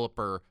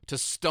developer to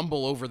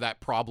stumble over that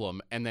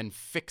problem and then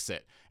fix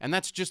it. And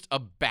that's just a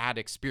bad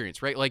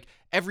experience, right? Like,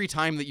 every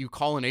time that you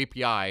call an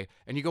API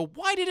and you go,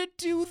 why did it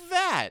do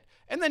that?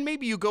 And then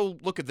maybe you go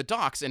look at the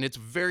docs and it's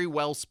very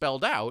well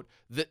spelled out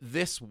that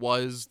this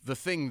was the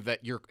thing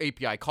that your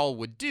API call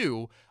would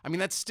do. I mean,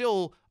 that's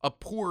still a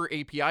poor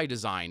API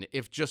design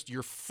if just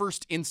your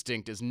first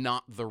instinct is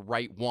not the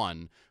right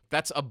one.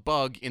 That's a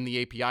bug in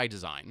the API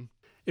design.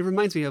 It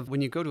reminds me of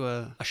when you go to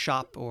a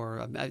shop,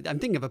 or I'm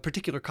thinking of a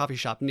particular coffee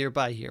shop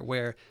nearby here,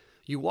 where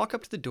you walk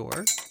up to the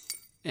door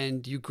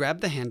and you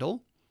grab the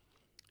handle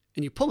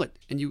and you pull it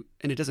and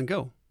it doesn't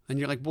go. And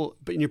you're like, well,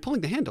 but you're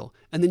pulling the handle.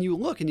 And then you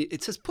look and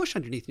it says push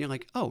underneath. And you're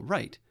like, oh,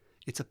 right.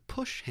 It's a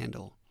push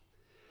handle.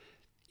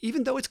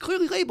 even though it's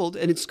clearly labeled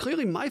and it's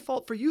clearly my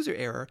fault for user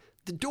error,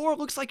 the door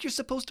looks like you're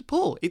supposed to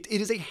pull. It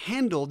is a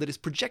handle that is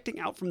projecting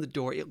out from the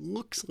door. It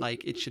looks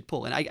like it should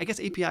pull. And I guess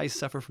APIs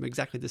suffer from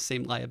exactly the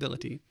same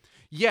liability.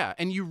 Yeah,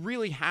 and you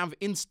really have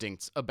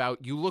instincts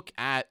about, you look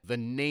at the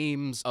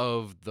names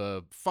of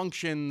the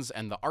functions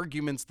and the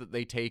arguments that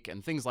they take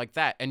and things like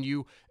that, and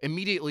you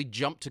immediately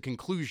jump to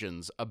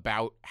conclusions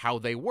about how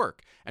they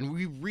work. And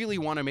we really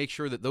want to make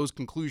sure that those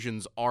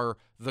conclusions are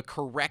the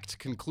correct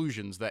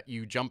conclusions that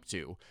you jump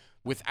to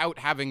without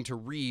having to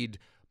read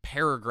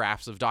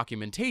paragraphs of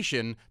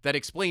documentation that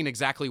explain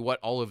exactly what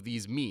all of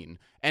these mean.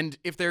 And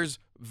if there's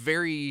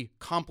very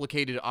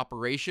complicated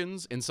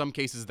operations, in some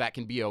cases that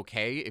can be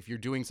okay if you're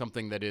doing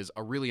something that is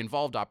a really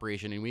involved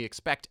operation and we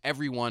expect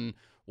everyone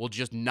will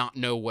just not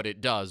know what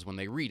it does when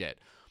they read it.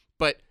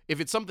 But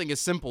if it's something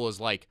as simple as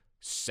like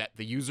set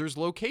the user's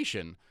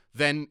location,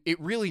 then it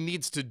really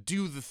needs to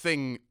do the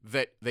thing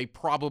that they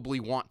probably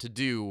want to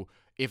do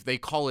if they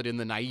call it in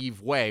the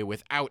naive way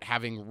without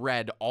having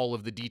read all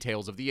of the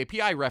details of the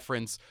API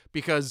reference,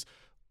 because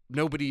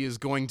nobody is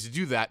going to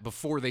do that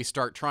before they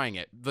start trying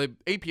it. The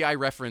API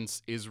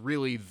reference is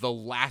really the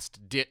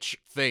last ditch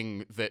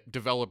thing that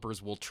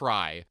developers will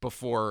try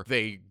before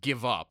they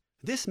give up.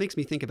 This makes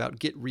me think about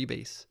Git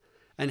rebase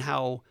and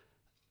how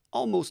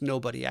almost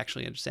nobody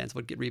actually understands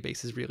what Git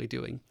rebase is really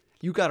doing.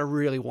 You gotta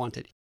really want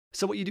it.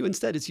 So what you do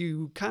instead is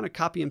you kind of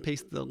copy and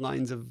paste the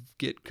lines of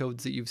Git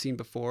codes that you've seen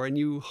before, and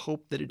you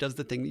hope that it does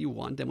the thing that you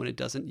want, and when it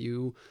doesn't,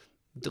 you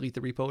delete the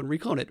repo and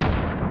reclone it.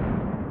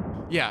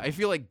 Yeah, I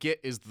feel like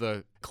Git is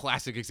the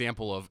classic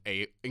example of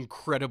a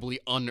incredibly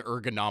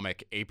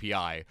unergonomic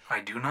API. I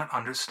do not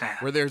understand.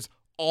 Where there's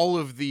all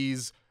of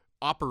these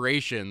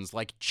operations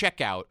like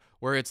checkout,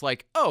 where it's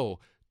like, oh,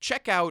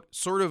 checkout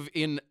sort of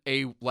in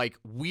a like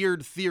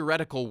weird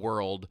theoretical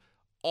world,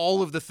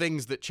 all of the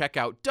things that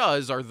checkout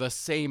does are the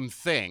same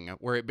thing,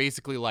 where it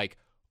basically like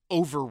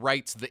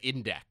overwrites the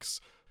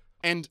index.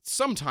 And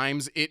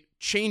sometimes it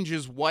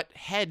changes what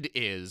head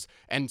is,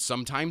 and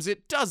sometimes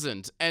it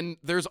doesn't. And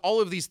there's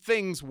all of these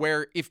things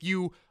where if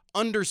you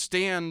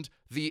understand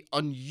the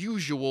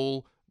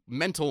unusual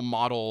mental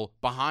model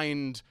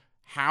behind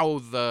how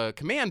the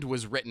command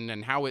was written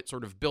and how it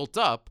sort of built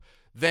up,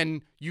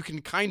 then you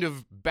can kind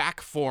of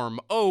backform,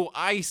 oh,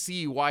 I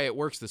see why it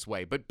works this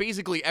way. But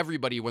basically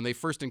everybody, when they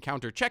first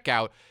encounter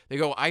checkout, they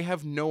go, I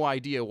have no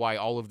idea why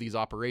all of these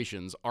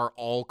operations are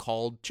all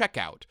called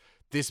checkout.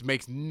 This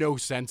makes no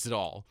sense at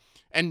all.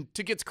 And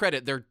to Git's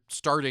credit, they're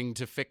starting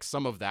to fix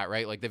some of that,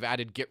 right? Like they've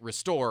added Git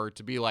restore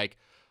to be like,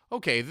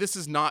 okay, this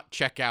is not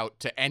checkout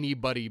to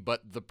anybody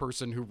but the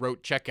person who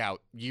wrote checkout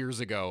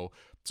years ago.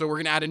 So we're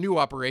going to add a new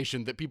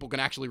operation that people can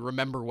actually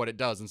remember what it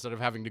does instead of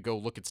having to go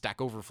look at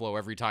Stack Overflow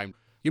every time.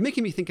 You're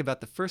making me think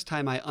about the first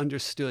time I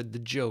understood the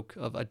joke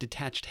of a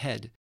detached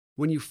head.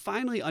 When you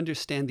finally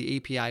understand the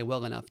API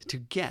well enough to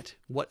get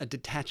what a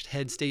detached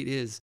head state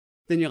is,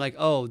 then you're like,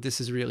 oh, this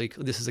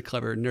is a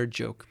clever nerd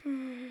joke.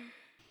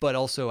 But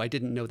also, I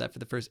didn't know that for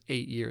the first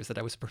 8 years that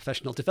I was a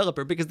professional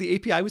developer because the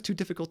API was too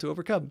difficult to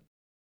overcome.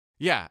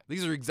 Yeah,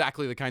 these are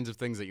exactly the kinds of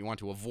things that you want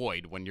to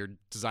avoid when you're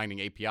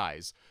designing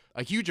APIs.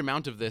 A huge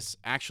amount of this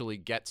actually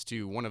gets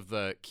to one of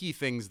the key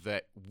things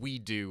that we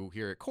do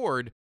here at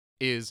Chord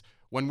is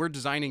when we're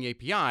designing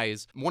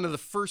APIs, one of the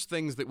first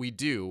things that we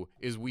do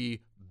is we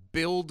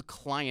build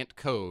client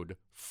code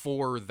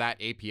for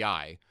that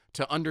API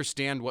to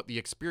understand what the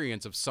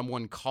experience of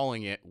someone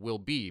calling it will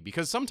be.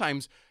 Because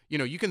sometimes,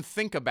 you can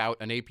think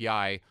about an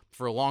API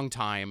for a long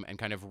time and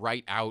kind of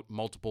write out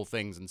multiple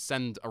things and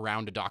send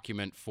around a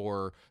document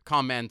for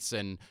comments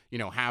and,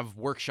 have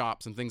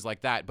workshops and things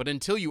like that. But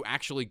until you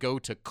actually go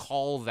to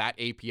call that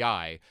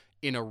API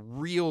in a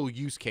real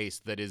use case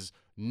that is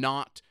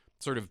not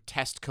sort of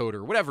test code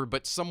or whatever,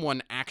 but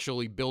someone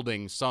actually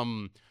building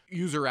some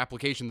user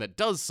application that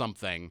does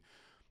something,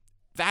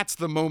 that's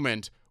the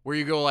moment where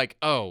you go like,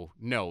 oh,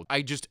 no,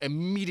 I just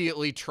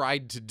immediately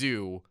tried to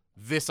do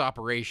this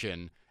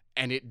operation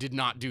and it did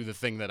not do the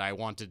thing that I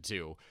wanted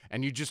to.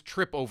 And you just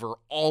trip over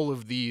all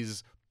of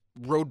these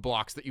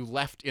roadblocks that you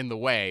left in the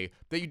way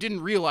that you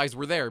didn't realize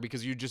were there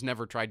because you just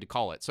never tried to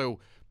call it. So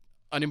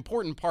an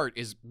important part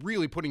is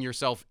really putting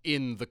yourself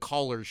in the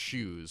caller's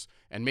shoes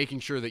and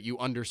making sure that you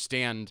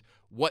understand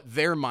what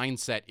their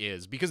mindset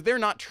is, because they're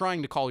not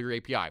trying to call your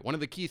API. One of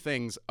the key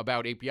things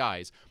about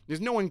APIs is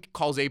no one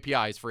calls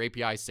APIs for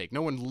API's sake.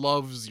 No one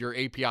loves your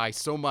API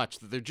so much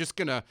that they're just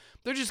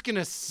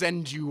gonna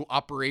send you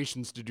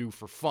operations to do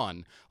for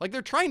fun. Like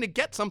they're trying to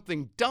get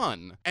something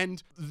done,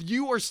 and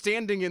you are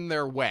standing in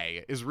their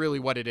way is really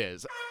what it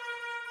is.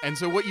 And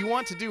so what you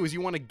want to do is you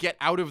want to get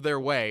out of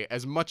their way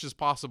as much as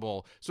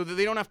possible so that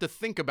they don't have to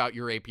think about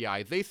your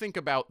API. They think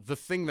about the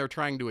thing they're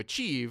trying to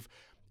achieve,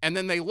 and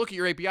then they look at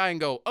your API and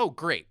go, oh,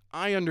 great,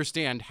 I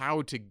understand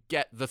how to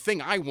get the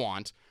thing I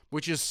want,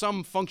 which is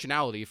some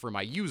functionality for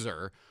my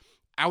user,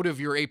 out of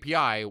your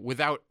API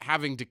without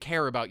having to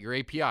care about your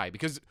API,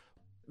 because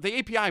the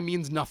API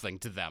means nothing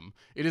to them.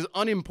 It is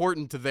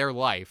unimportant to their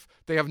life.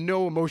 They have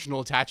no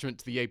emotional attachment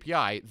to the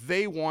API.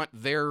 They want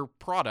their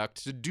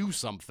product to do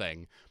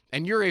something.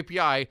 And your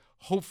API,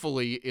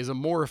 hopefully, is a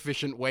more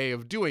efficient way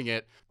of doing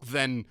it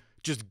than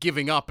just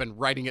giving up and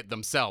writing it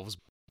themselves.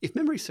 If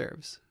memory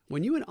serves,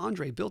 when you and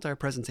Andre built our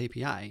Presence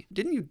API,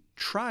 didn't you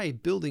try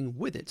building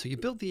with it? So you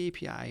built the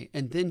API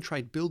and then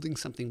tried building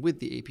something with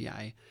the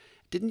API.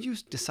 Didn't you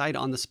decide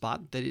on the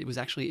spot that it was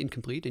actually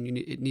incomplete and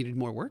it needed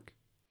more work?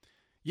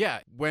 Yeah,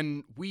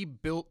 when we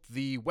built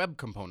the web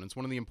components,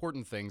 one of the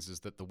important things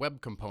is that the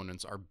web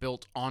components are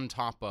built on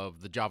top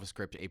of the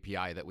JavaScript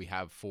API that we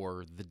have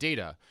for the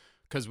data,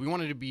 because we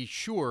wanted to be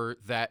sure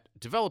that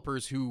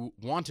developers who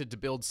wanted to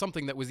build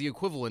something that was the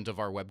equivalent of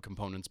our web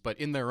components, but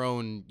in their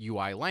own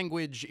UI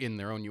language, in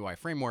their own UI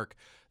framework,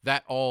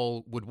 that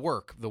all would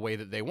work the way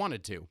that they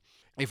wanted to.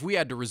 If we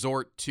had to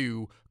resort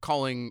to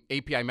calling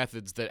API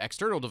methods that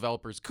external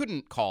developers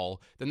couldn't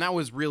call, then that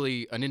was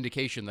really an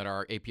indication that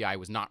our API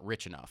was not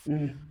rich enough.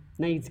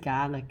 Needs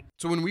garlic.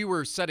 So when we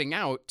were setting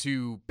out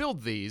to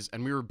build these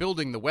and we were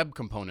building the web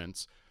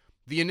components,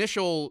 the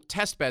initial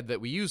testbed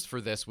that we used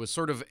for this was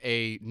sort of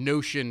a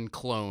Notion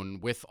clone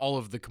with all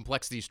of the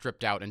complexity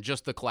stripped out and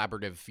just the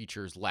collaborative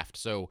features left.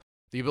 So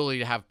the ability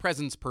to have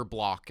presence per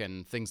block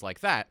and things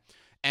like that.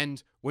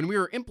 And when we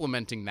were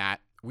implementing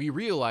that, we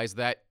realized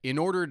that in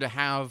order to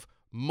have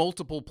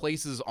multiple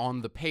places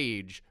on the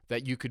page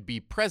that you could be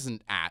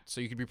present at,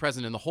 so you could be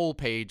present in the whole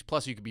page,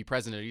 plus you could be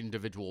present at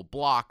individual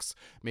blocks,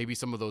 maybe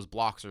some of those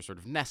blocks are sort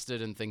of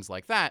nested and things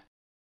like that,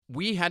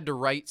 we had to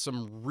write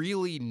some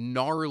really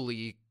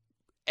gnarly,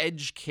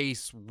 edge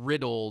case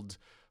riddled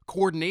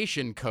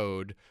coordination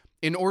code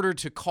in order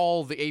to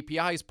call the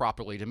APIs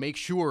properly, to make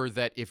sure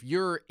that if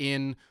you're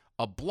in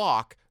a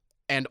block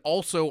and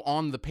also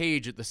on the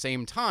page at the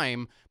same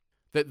time,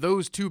 that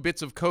those two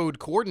bits of code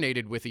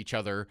coordinated with each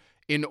other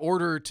in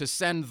order to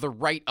send the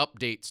right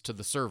updates to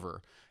the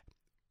server.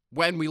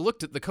 When we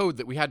looked at the code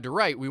that we had to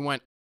write, we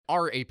went,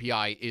 our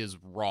API is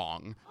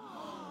wrong.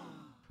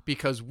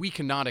 Because we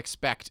cannot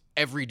expect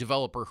every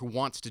developer who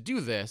wants to do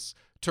this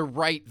to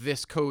write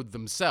this code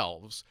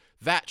themselves.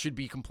 That should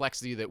be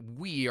complexity that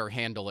we are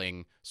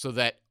handling so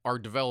that our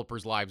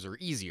developers' lives are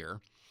easier.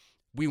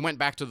 We went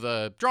back to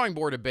the drawing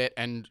board a bit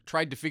and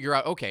tried to figure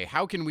out, okay,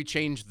 how can we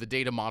change the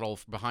data model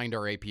behind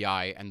our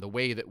API and the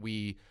way that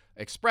we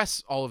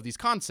express all of these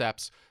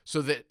concepts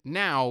so that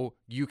now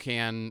you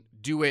can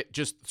do it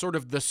just sort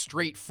of the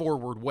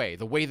straightforward way,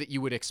 the way that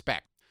you would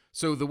expect.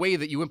 So the way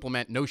that you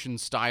implement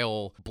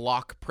Notion-style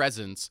block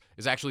presence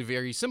is actually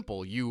very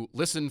simple. You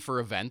listen for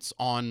events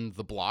on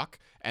the block,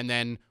 and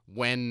then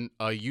when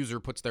a user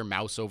puts their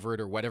mouse over it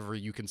or whatever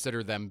you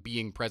consider them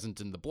being present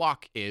in the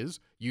block is,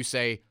 you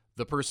say,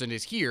 the person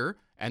is here,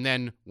 and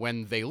then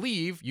when they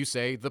leave, you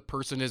say the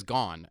person is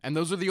gone. And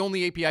those are the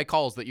only API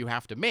calls that you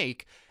have to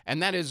make,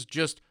 and that is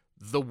just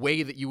the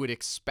way that you would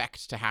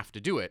expect to have to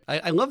do it.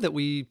 I love that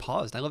we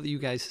paused. I love that you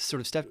guys sort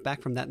of stepped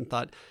back from that and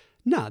thought,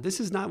 nah, this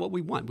is not what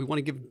we want. We want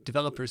to give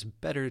developers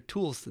better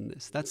tools than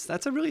this.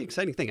 That's a really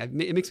exciting thing.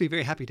 It makes me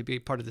very happy to be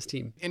part of this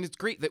team. And it's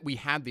great that we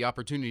had the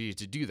opportunity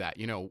to do that.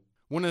 You know,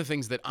 one of the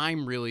things that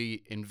I'm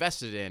really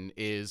invested in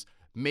is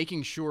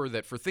making sure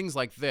that for things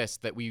like this,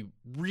 that we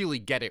really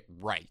get it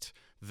right.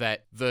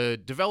 That the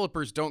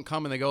developers don't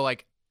come and they go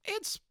like,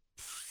 it's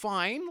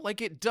fine.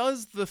 Like it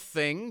does the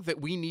thing that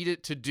we need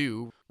it to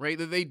do, right?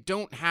 That they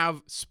don't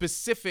have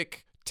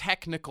specific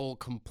technical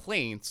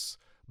complaints,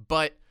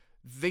 but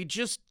they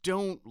just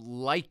don't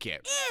like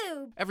it.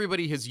 Ew.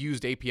 Everybody has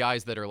used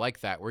APIs that are like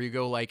that, where you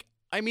go like,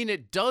 I mean,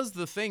 it does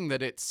the thing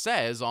that it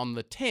says on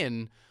the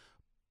tin,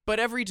 but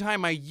every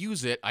time I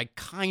use it, I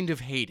kind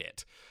of hate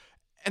it.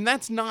 And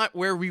that's not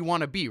where we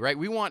want to be, right?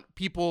 We want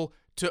people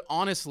to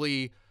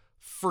honestly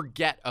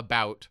forget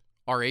about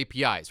our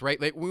APIs,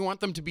 right? Like we want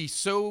them to be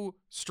so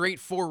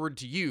straightforward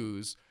to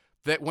use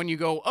that when you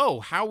go, oh,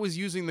 how was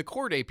using the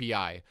Chord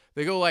API?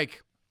 They go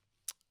like,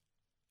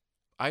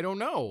 I don't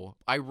know.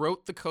 I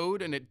wrote the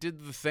code and it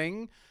did the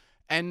thing,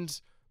 and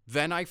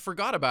then I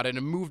forgot about it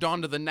and moved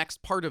on to the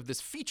next part of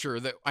this feature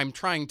that I'm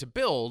trying to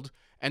build,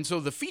 and so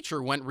the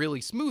feature went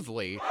really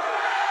smoothly.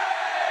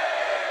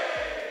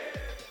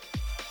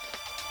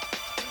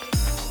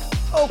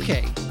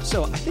 Okay,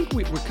 so I think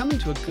we're coming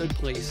to a good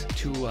place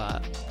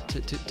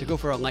to go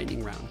for a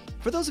lightning round.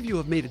 For those of you who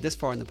have made it this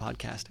far in the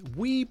podcast,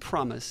 we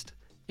promised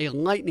a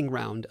lightning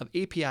round of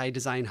API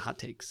design hot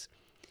takes.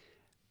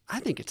 I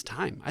think it's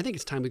time. I think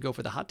it's time to go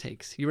for the hot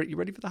takes. You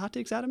ready for the hot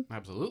takes, Adam?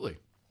 Absolutely.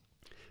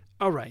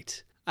 All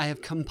right. I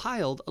have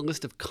compiled a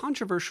list of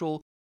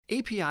controversial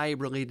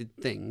API-related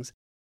things,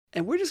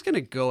 and we're just going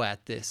to go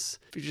at this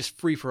just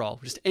free for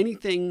all. Just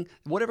anything,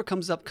 whatever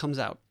comes up, comes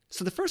out.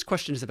 So the first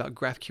question is about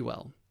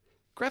GraphQL.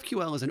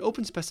 GraphQL is an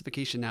open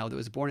specification now that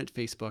was born at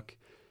Facebook.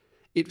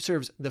 It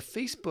serves the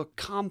Facebook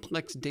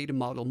complex data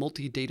model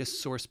multi-data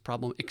source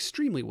problem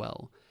extremely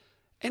well.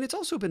 And it's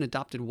also been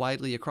adopted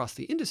widely across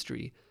the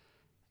industry.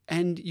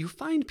 And you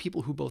find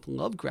people who both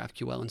love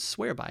GraphQL and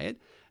swear by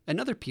it, and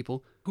other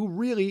people who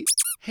really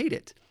hate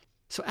it.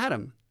 So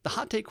Adam, the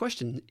hot take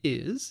question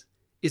is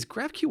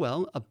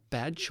GraphQL a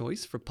bad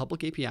choice for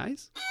public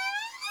APIs?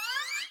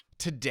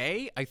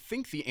 Today, I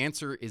think the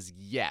answer is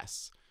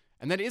yes.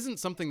 And that isn't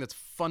something that's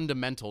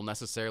fundamental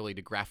necessarily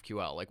to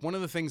GraphQL. Like, one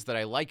of the things that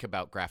I like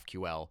about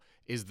GraphQL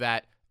is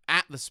that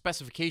at the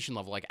specification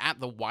level, like at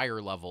the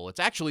wire level, it's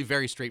actually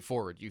very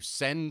straightforward. You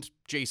send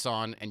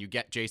JSON and you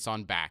get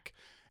JSON back.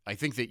 I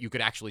think that you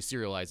could actually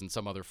serialize in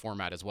some other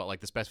format as well.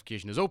 Like, the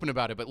specification is open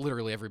about it, but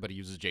literally everybody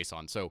uses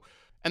JSON. So,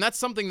 and that's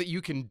something that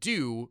you can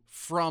do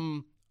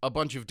from a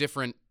bunch of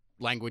different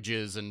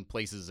languages and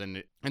places.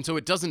 And so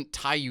it doesn't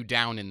tie you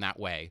down in that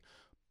way.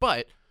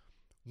 But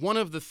one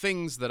of the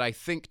things that I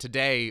think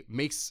today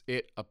makes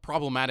it a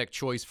problematic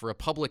choice for a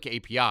public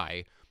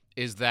API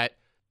is that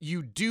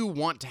you do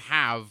want to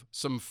have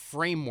some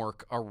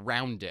framework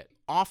around it.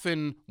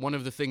 Often, one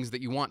of the things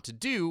that you want to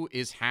do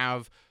is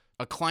have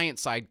a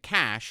client-side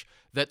cache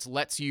that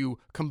lets you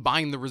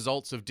combine the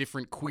results of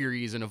different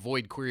queries and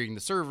avoid querying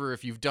the server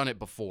if you've done it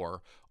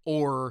before,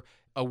 or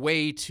a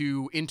way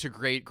to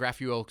integrate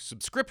GraphQL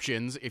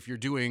subscriptions if you're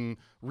doing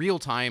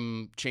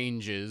real-time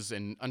changes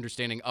and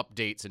understanding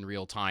updates in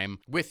real time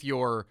with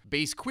your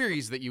base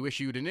queries that you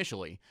issued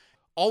initially.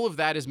 All of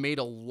that is made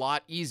a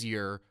lot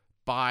easier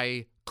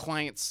by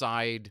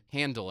client-side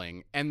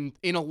handling. And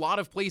in a lot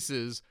of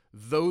places,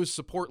 those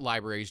support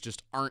libraries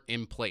just aren't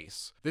in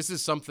place. This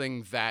is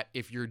something that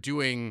if you're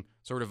doing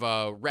sort of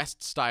a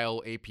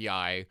REST-style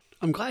API...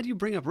 I'm glad you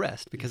bring up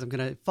REST, because I'm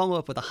going to follow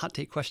up with a hot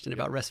take question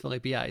about RESTful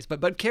APIs.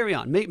 But carry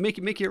on.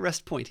 Make your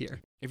REST point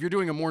here. If you're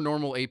doing a more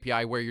normal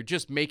API where you're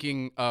just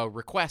making a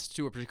request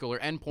to a particular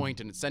endpoint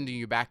and it's sending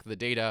you back the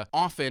data,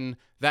 often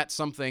that's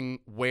something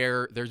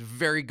where there's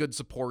very good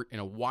support in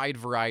a wide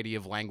variety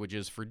of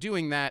languages for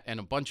doing that, and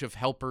a bunch of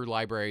helper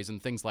libraries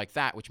and things like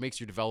that, which makes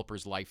your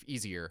developer's life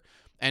easier.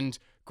 And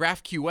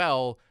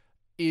GraphQL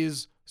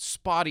is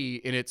spotty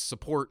in its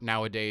support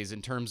nowadays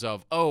in terms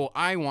of, oh,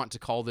 I want to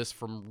call this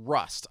from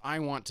Rust. I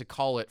want to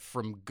call it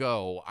from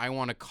Go. I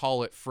want to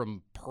call it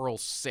from Perl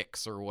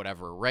 6 or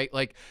whatever, right?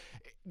 Like,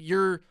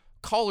 your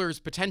callers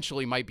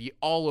potentially might be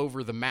all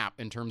over the map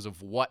in terms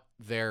of what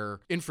their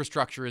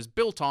infrastructure is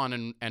built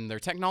on and their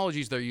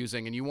technologies they're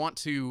using, and you want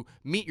to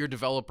meet your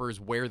developers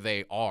where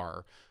they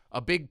are.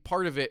 A big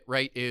part of it,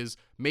 right, is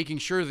making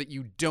sure that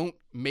you don't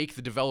make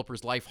the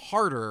developer's life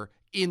harder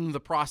in the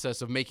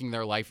process of making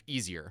their life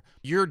easier.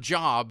 Your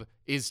job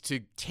is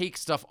to take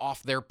stuff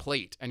off their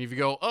plate. And if you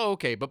go, oh,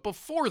 okay, but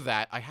before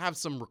that, I have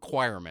some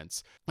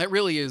requirements, that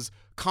really is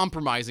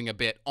compromising a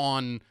bit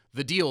on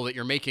the deal that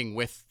you're making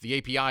with the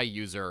API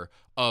user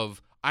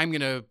of, I'm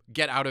going to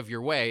get out of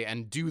your way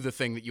and do the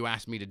thing that you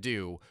asked me to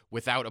do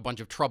without a bunch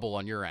of trouble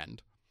on your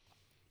end.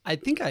 I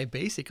think I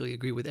basically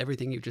agree with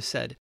everything you just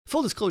said.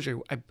 Full disclosure,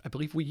 I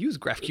believe we use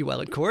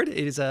GraphQL at Chord.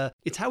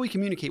 It's how we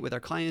communicate with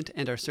our client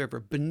and our server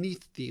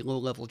beneath the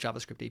low-level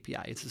JavaScript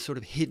API. It's a sort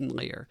of hidden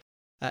layer.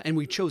 And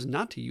we chose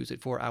not to use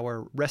it for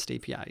our REST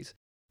APIs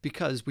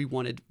because we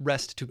wanted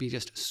REST to be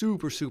just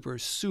super, super,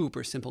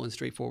 super simple and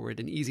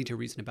straightforward and easy to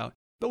reason about.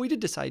 But we did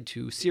decide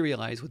to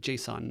serialize with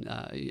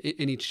JSON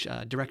in each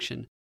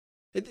direction.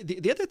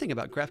 The other thing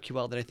about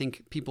GraphQL that I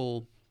think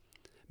people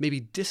maybe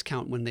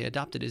discount when they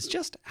adopt it is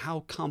just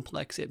how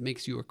complex it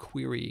makes your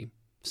query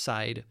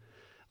side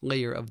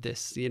layer of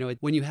this. You know,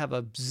 when you have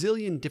a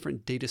zillion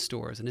different data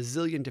stores and a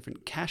zillion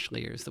different cache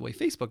layers, the way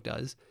Facebook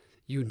does,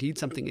 you need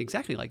something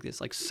exactly like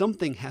this. Like,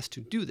 something has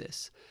to do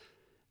this.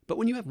 But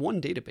when you have one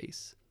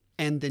database,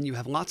 and then you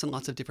have lots and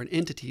lots of different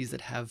entities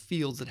that have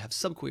fields that have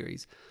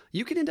subqueries,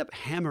 you can end up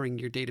hammering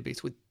your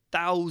database with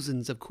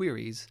thousands of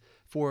queries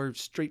for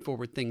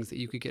straightforward things that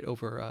you could get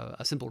over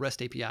a simple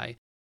REST API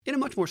in a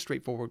much more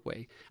straightforward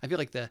way. I feel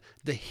like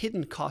the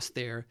hidden cost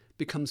there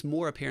becomes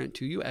more apparent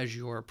to you as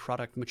your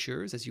product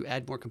matures, as you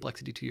add more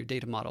complexity to your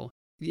data model.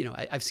 You know,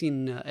 I've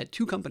seen at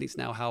 2 companies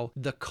now how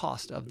the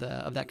cost of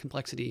that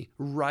complexity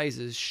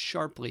rises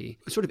sharply,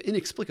 sort of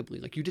inexplicably.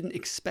 Like, you didn't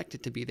expect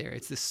it to be there.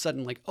 It's this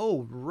sudden, like,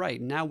 oh, right,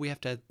 now we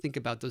have to think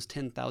about those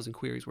 10,000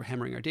 queries we're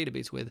hammering our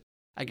database with.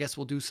 I guess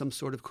we'll do some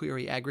sort of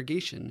query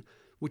aggregation,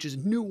 which is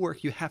new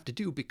work you have to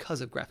do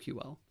because of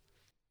GraphQL.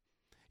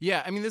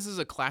 Yeah, I mean, this is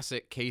a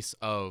classic case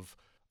of,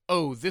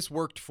 oh, this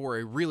worked for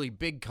a really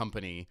big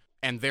company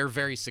and they're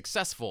very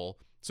successful,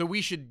 so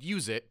we should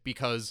use it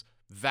because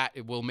that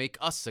it will make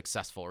us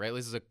successful, right?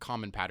 This is a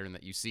common pattern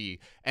that you see.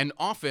 And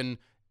often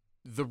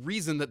the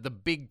reason that the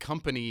big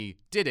company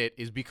did it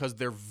is because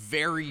they're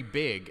very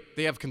big.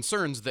 They have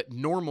concerns that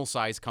normal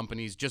size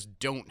companies just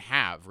don't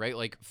have, right?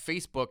 Like,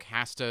 Facebook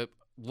has to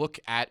look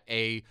at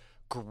a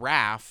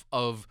graph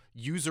of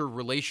user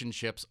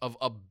relationships of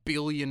 1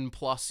 billion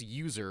plus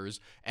users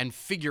and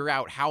figure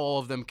out how all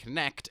of them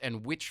connect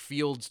and which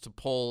fields to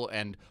pull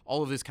and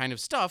all of this kind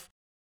of stuff,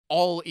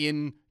 all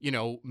in,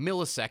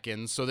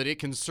 milliseconds, so that it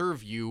can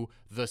serve you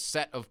the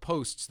set of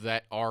posts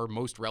that are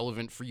most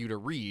relevant for you to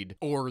read,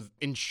 or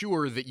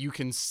ensure that you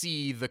can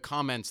see the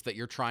comments that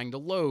you're trying to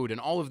load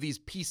and all of these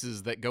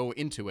pieces that go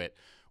into it.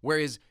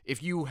 Whereas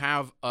if you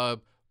have a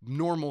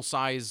normal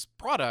size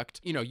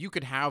product, you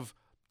could have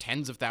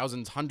tens of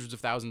thousands, hundreds of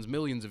thousands,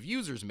 millions of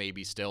users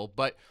maybe still,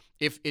 but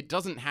if it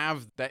doesn't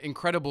have that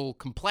incredible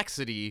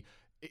complexity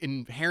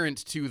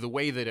inherent to the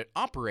way that it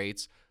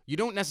operates, you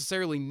don't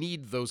necessarily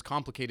need those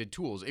complicated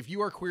tools. If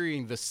you are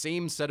querying the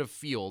same set of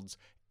fields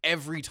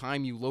every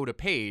time you load a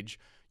page,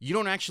 you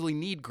don't actually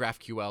need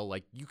GraphQL.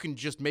 Like, you can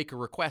just make a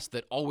request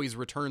that always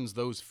returns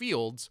those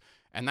fields,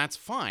 and that's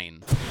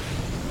fine.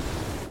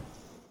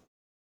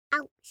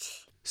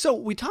 Ouch. So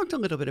we talked a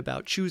little bit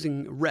about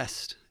choosing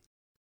REST.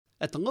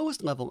 At the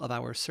lowest level of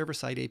our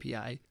server-side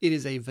API, it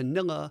is a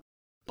vanilla,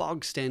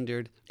 bog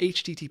standard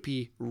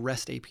HTTP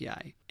REST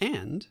API.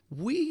 And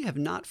we have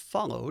not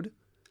followed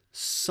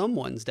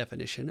someone's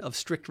definition of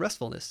strict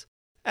restfulness.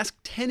 Ask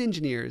 10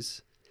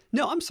 engineers.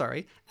 No, I'm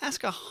sorry.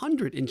 Ask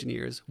 100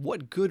 engineers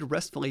what good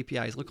RESTful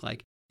APIs look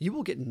like. You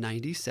will get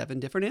 97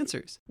 different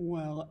answers.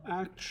 Well,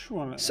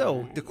 actually...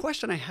 So the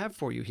question I have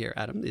for you here,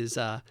 Adam, is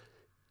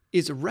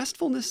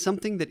restfulness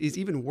something that is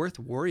even worth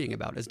worrying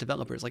about as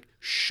developers? Like,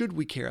 should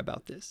we care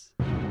about this?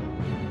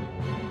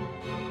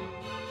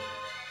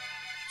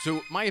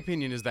 So my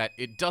opinion is that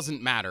it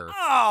doesn't matter.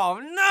 Oh,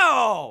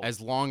 no!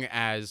 As long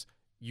as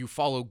you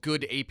follow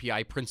good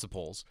API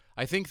principles.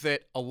 I think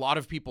that a lot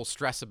of people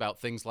stress about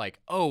things like,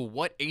 oh,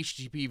 what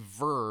HTTP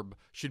verb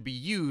should be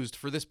used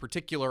for this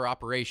particular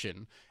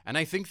operation? And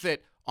I think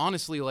that,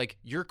 honestly, like,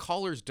 your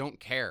callers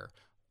don't care.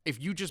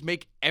 If you just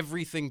make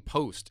everything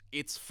post,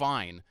 it's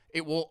fine.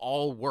 It will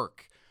all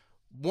work.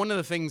 One of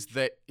the things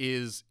that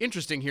is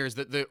interesting here is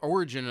that the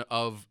origin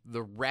of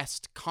the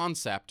REST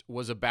concept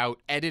was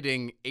about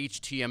editing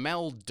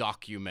HTML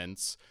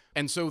documents.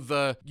 And so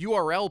the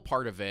URL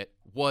part of it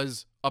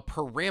was a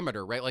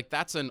parameter, right? Like,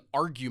 that's an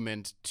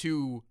argument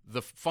to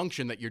the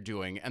function that you're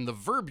doing. And the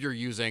verb you're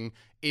using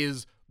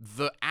is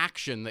the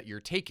action that you're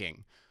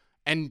taking.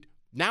 And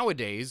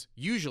nowadays,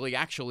 usually,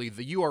 actually,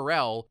 the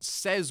URL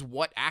says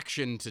what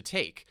action to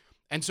take.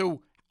 And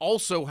so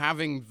also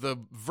having the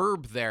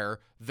verb there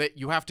that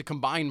you have to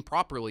combine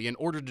properly in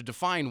order to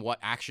define what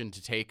action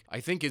to take,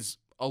 I think is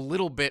a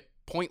little bit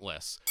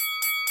pointless.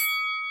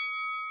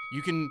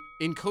 You can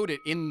encode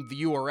it in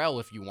the URL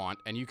if you want,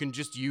 and you can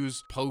just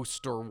use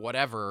post or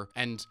whatever,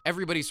 and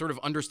everybody sort of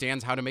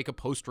understands how to make a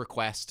post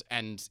request,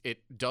 and it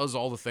does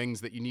all the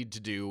things that you need to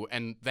do,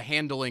 and the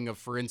handling of,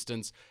 for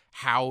instance,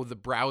 how the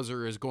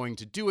browser is going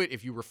to do it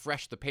if you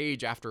refresh the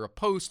page after a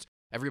post.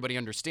 Everybody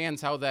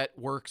understands how that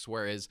works,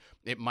 whereas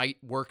it might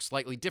work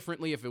slightly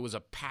differently if it was a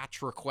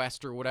patch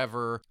request or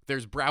whatever.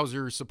 There's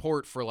browser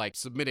support for, like,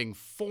 submitting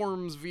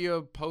forms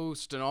via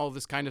post and all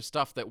this kind of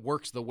stuff that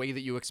works the way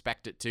that you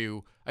expect it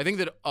to. I think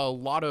that a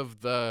lot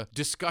of the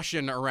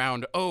discussion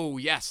around, oh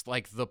yes,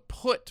 like the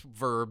put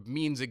verb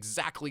means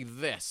exactly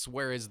this,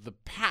 whereas the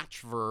patch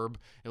verb,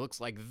 it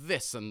looks like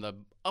this, and the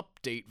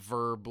update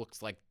verb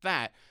looks like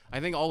that.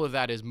 I think all of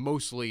that is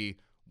mostly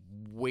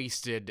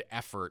wasted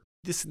effort.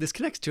 This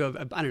connects to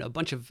a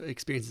bunch of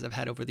experiences I've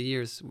had over the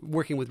years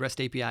working with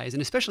REST APIs,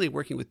 and especially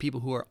working with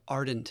people who are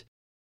ardent,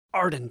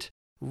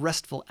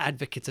 RESTful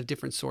advocates of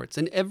different sorts.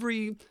 And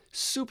every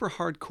super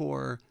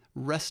hardcore,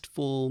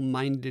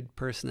 RESTful-minded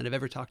person that I've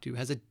ever talked to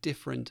has a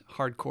different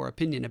hardcore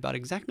opinion about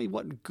exactly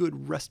what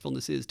good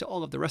restfulness is to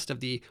all of the rest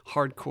of the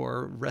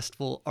hardcore,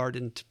 RESTful,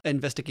 ardent,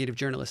 investigative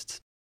journalists.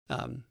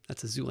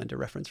 That's a Zoolander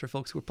reference for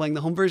folks who are playing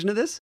the home version of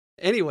this.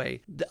 Anyway,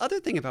 the other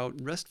thing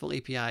about RESTful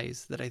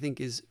APIs that I think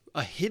is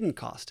a hidden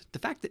cost, the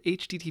fact that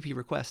HTTP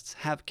requests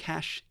have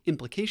cache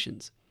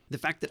implications, the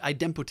fact that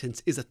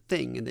idempotence is a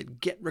thing and that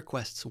GET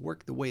requests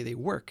work the way they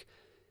work,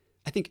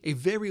 I think a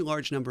very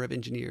large number of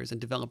engineers and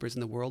developers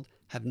in the world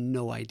have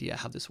no idea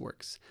how this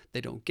works.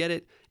 They don't get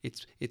it.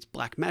 It's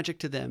black magic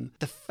to them.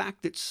 The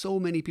fact that so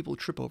many people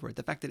trip over it,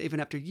 the fact that even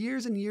after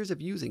years and years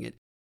of using it,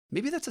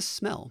 maybe that's a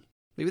smell.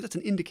 Maybe that's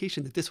an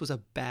indication that this was a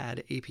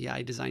bad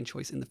API design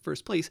choice in the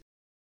first place,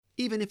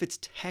 even if it's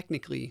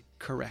technically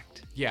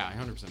correct. Yeah, I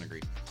 100%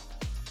 agree.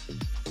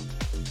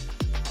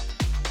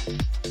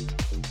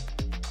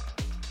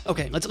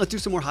 Okay, let's do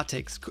some more hot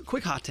takes.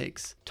 Quick hot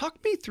takes. Talk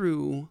me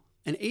through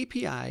an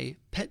API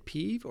pet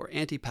peeve or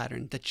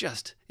anti-pattern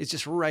that is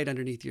just right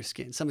underneath your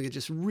skin, something that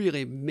just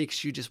really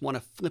makes you just want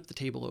to flip the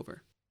table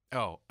over.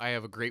 Oh, I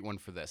have a great one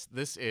for this.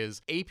 This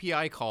is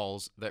API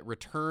calls that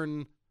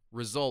return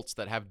results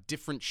that have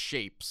different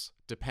shapes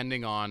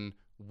depending on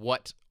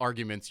what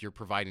arguments you're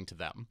providing to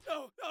them.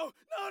 No!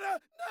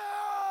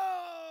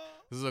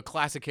 This is a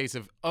classic case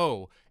of,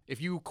 oh,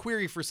 if you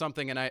query for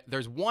something and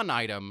there's one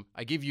item,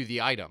 I give you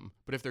the item.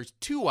 But if there's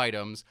two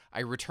items, I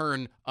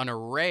return an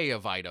array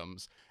of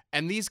items.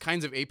 And these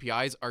kinds of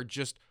APIs are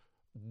just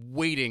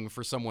waiting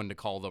for someone to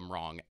call them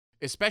wrong.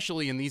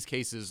 Especially in these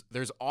cases,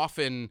 there's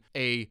often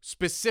a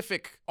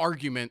specific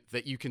argument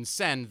that you can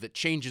send that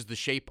changes the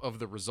shape of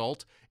the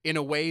result in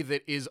a way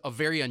that is a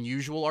very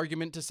unusual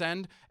argument to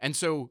send. And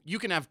so you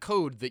can have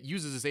code that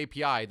uses this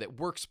API that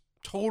works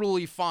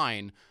totally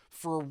fine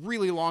for a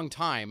really long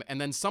time,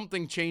 and then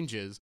something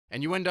changes,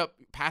 and you end up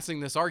passing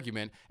this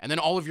argument, and then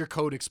all of your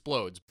code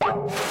explodes.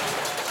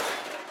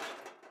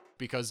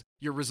 Because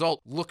your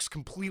result looks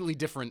completely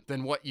different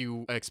than what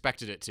you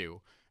expected it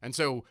to. And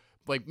so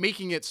like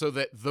making it so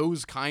that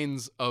those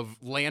kinds of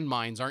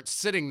landmines aren't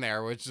sitting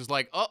there, which is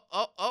like,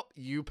 oh,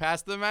 you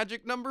passed the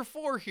magic number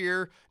 4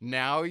 here.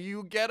 Now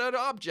you get an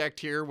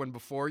object here when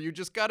before you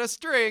just got a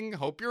string.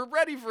 Hope you're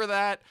ready for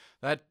that.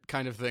 That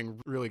kind of thing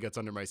really gets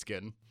under my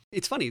skin.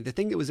 It's funny, the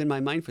thing that was in my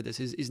mind for this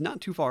is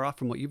not too far off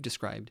from what you've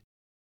described.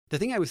 The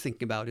thing I was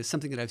thinking about is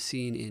something that I've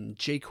seen in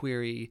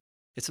jQuery.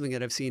 It's something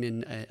that I've seen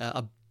in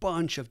a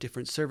bunch of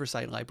different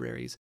server-side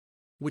libraries,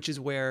 which is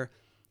where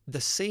the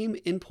same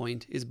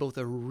endpoint is both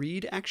a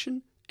read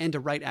action and a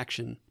write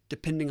action,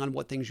 depending on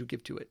what things you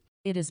give to it.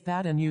 It is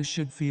bad and you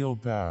should feel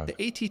bad. The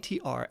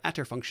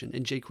attr function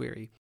in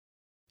jQuery,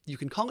 you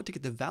can call it to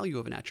get the value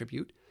of an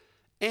attribute,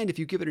 and if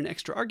you give it an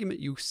extra argument,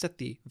 you set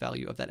the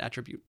value of that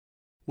attribute,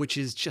 which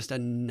is just a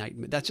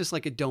nightmare. That's just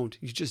like you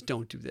just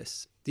don't do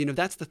this.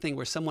 That's the thing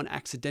where someone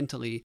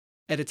accidentally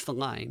edits the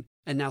line,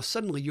 and now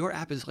suddenly your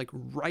app is like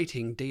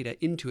writing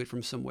data into it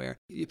from somewhere.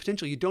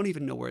 Potentially you don't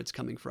even know where it's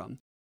coming from.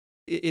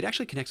 It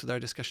actually connects with our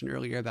discussion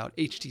earlier about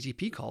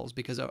HTTP calls,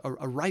 because a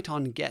write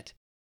on GET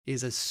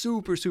is a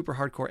super, super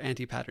hardcore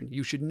anti-pattern.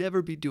 You should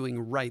never be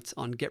doing writes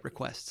on GET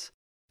requests.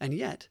 And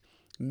yet,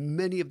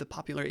 many of the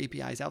popular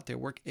APIs out there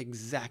work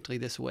exactly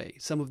this way.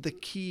 Some of the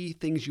key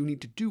things you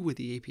need to do with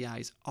the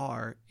APIs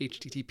are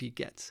HTTP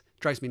GETs.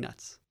 Drives me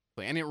nuts.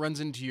 And it runs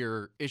into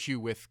your issue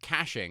with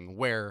caching,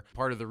 where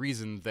part of the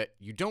reason that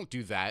you don't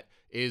do that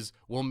is,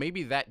 well,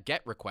 maybe that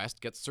GET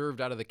request gets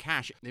served out of the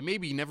cache. It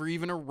maybe never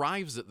even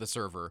arrives at the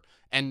server.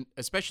 And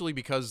especially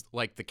because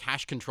like the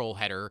cache control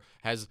header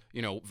has,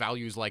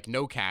 values like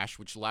no cache,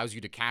 which allows you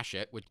to cache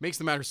it, which makes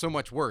the matter so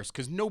much worse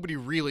because nobody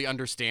really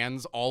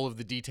understands all of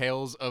the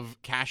details of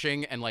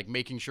caching and like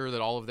making sure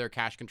that all of their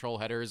cache control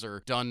headers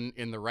are done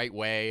in the right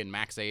way and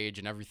max age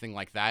and everything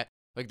like that.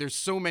 Like, there's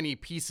so many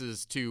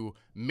pieces to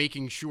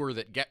making sure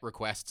that GET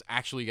requests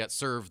actually get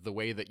served the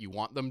way that you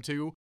want them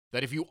to,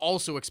 that if you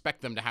also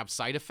expect them to have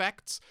side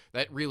effects,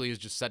 that really is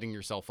just setting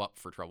yourself up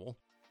for trouble.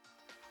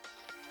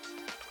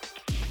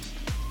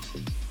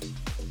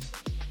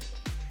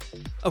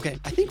 Okay,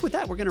 I think with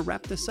that, we're going to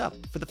wrap this up.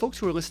 For the folks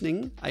who are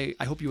listening, I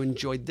hope you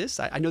enjoyed this.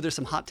 I know there's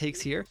some hot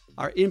takes here.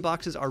 Our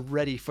inboxes are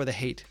ready for the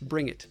hate.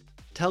 Bring it.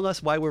 Tell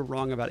us why we're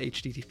wrong about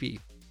HTTP.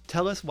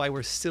 Tell us why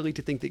we're silly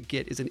to think that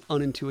Git is an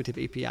unintuitive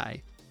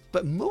API.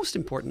 But most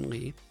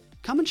importantly,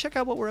 come and check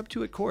out what we're up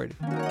to at Chord.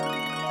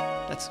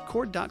 That's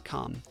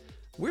chord.com.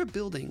 We're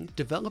building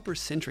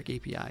developer-centric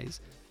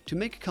APIs to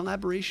make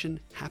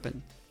collaboration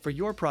happen for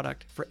your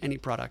product, for any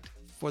product,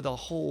 for the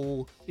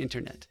whole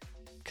internet.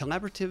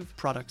 Collaborative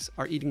products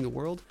are eating the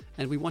world,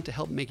 and we want to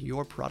help make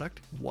your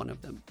product one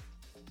of them.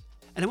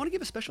 And I want to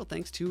give a special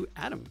thanks to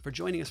Adam for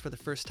joining us for the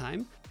first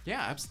time.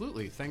 Yeah,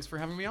 absolutely. Thanks for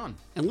having me on.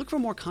 And look for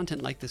more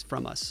content like this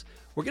from us.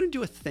 We're going to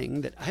do a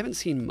thing that I haven't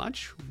seen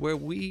much, where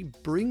we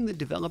bring the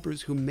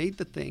developers who made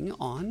the thing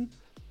on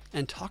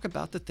and talk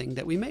about the thing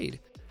that we made.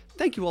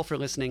 Thank you all for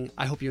listening.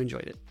 I hope you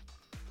enjoyed it.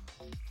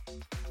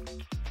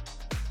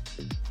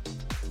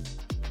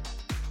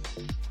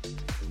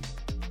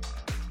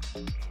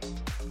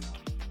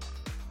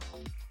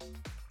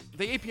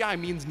 The API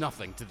means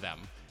nothing to them.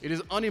 It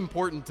is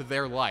unimportant to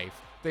their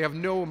life. They have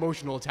no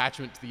emotional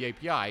attachment to the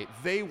API.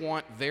 They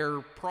want their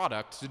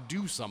product to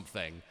do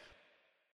something.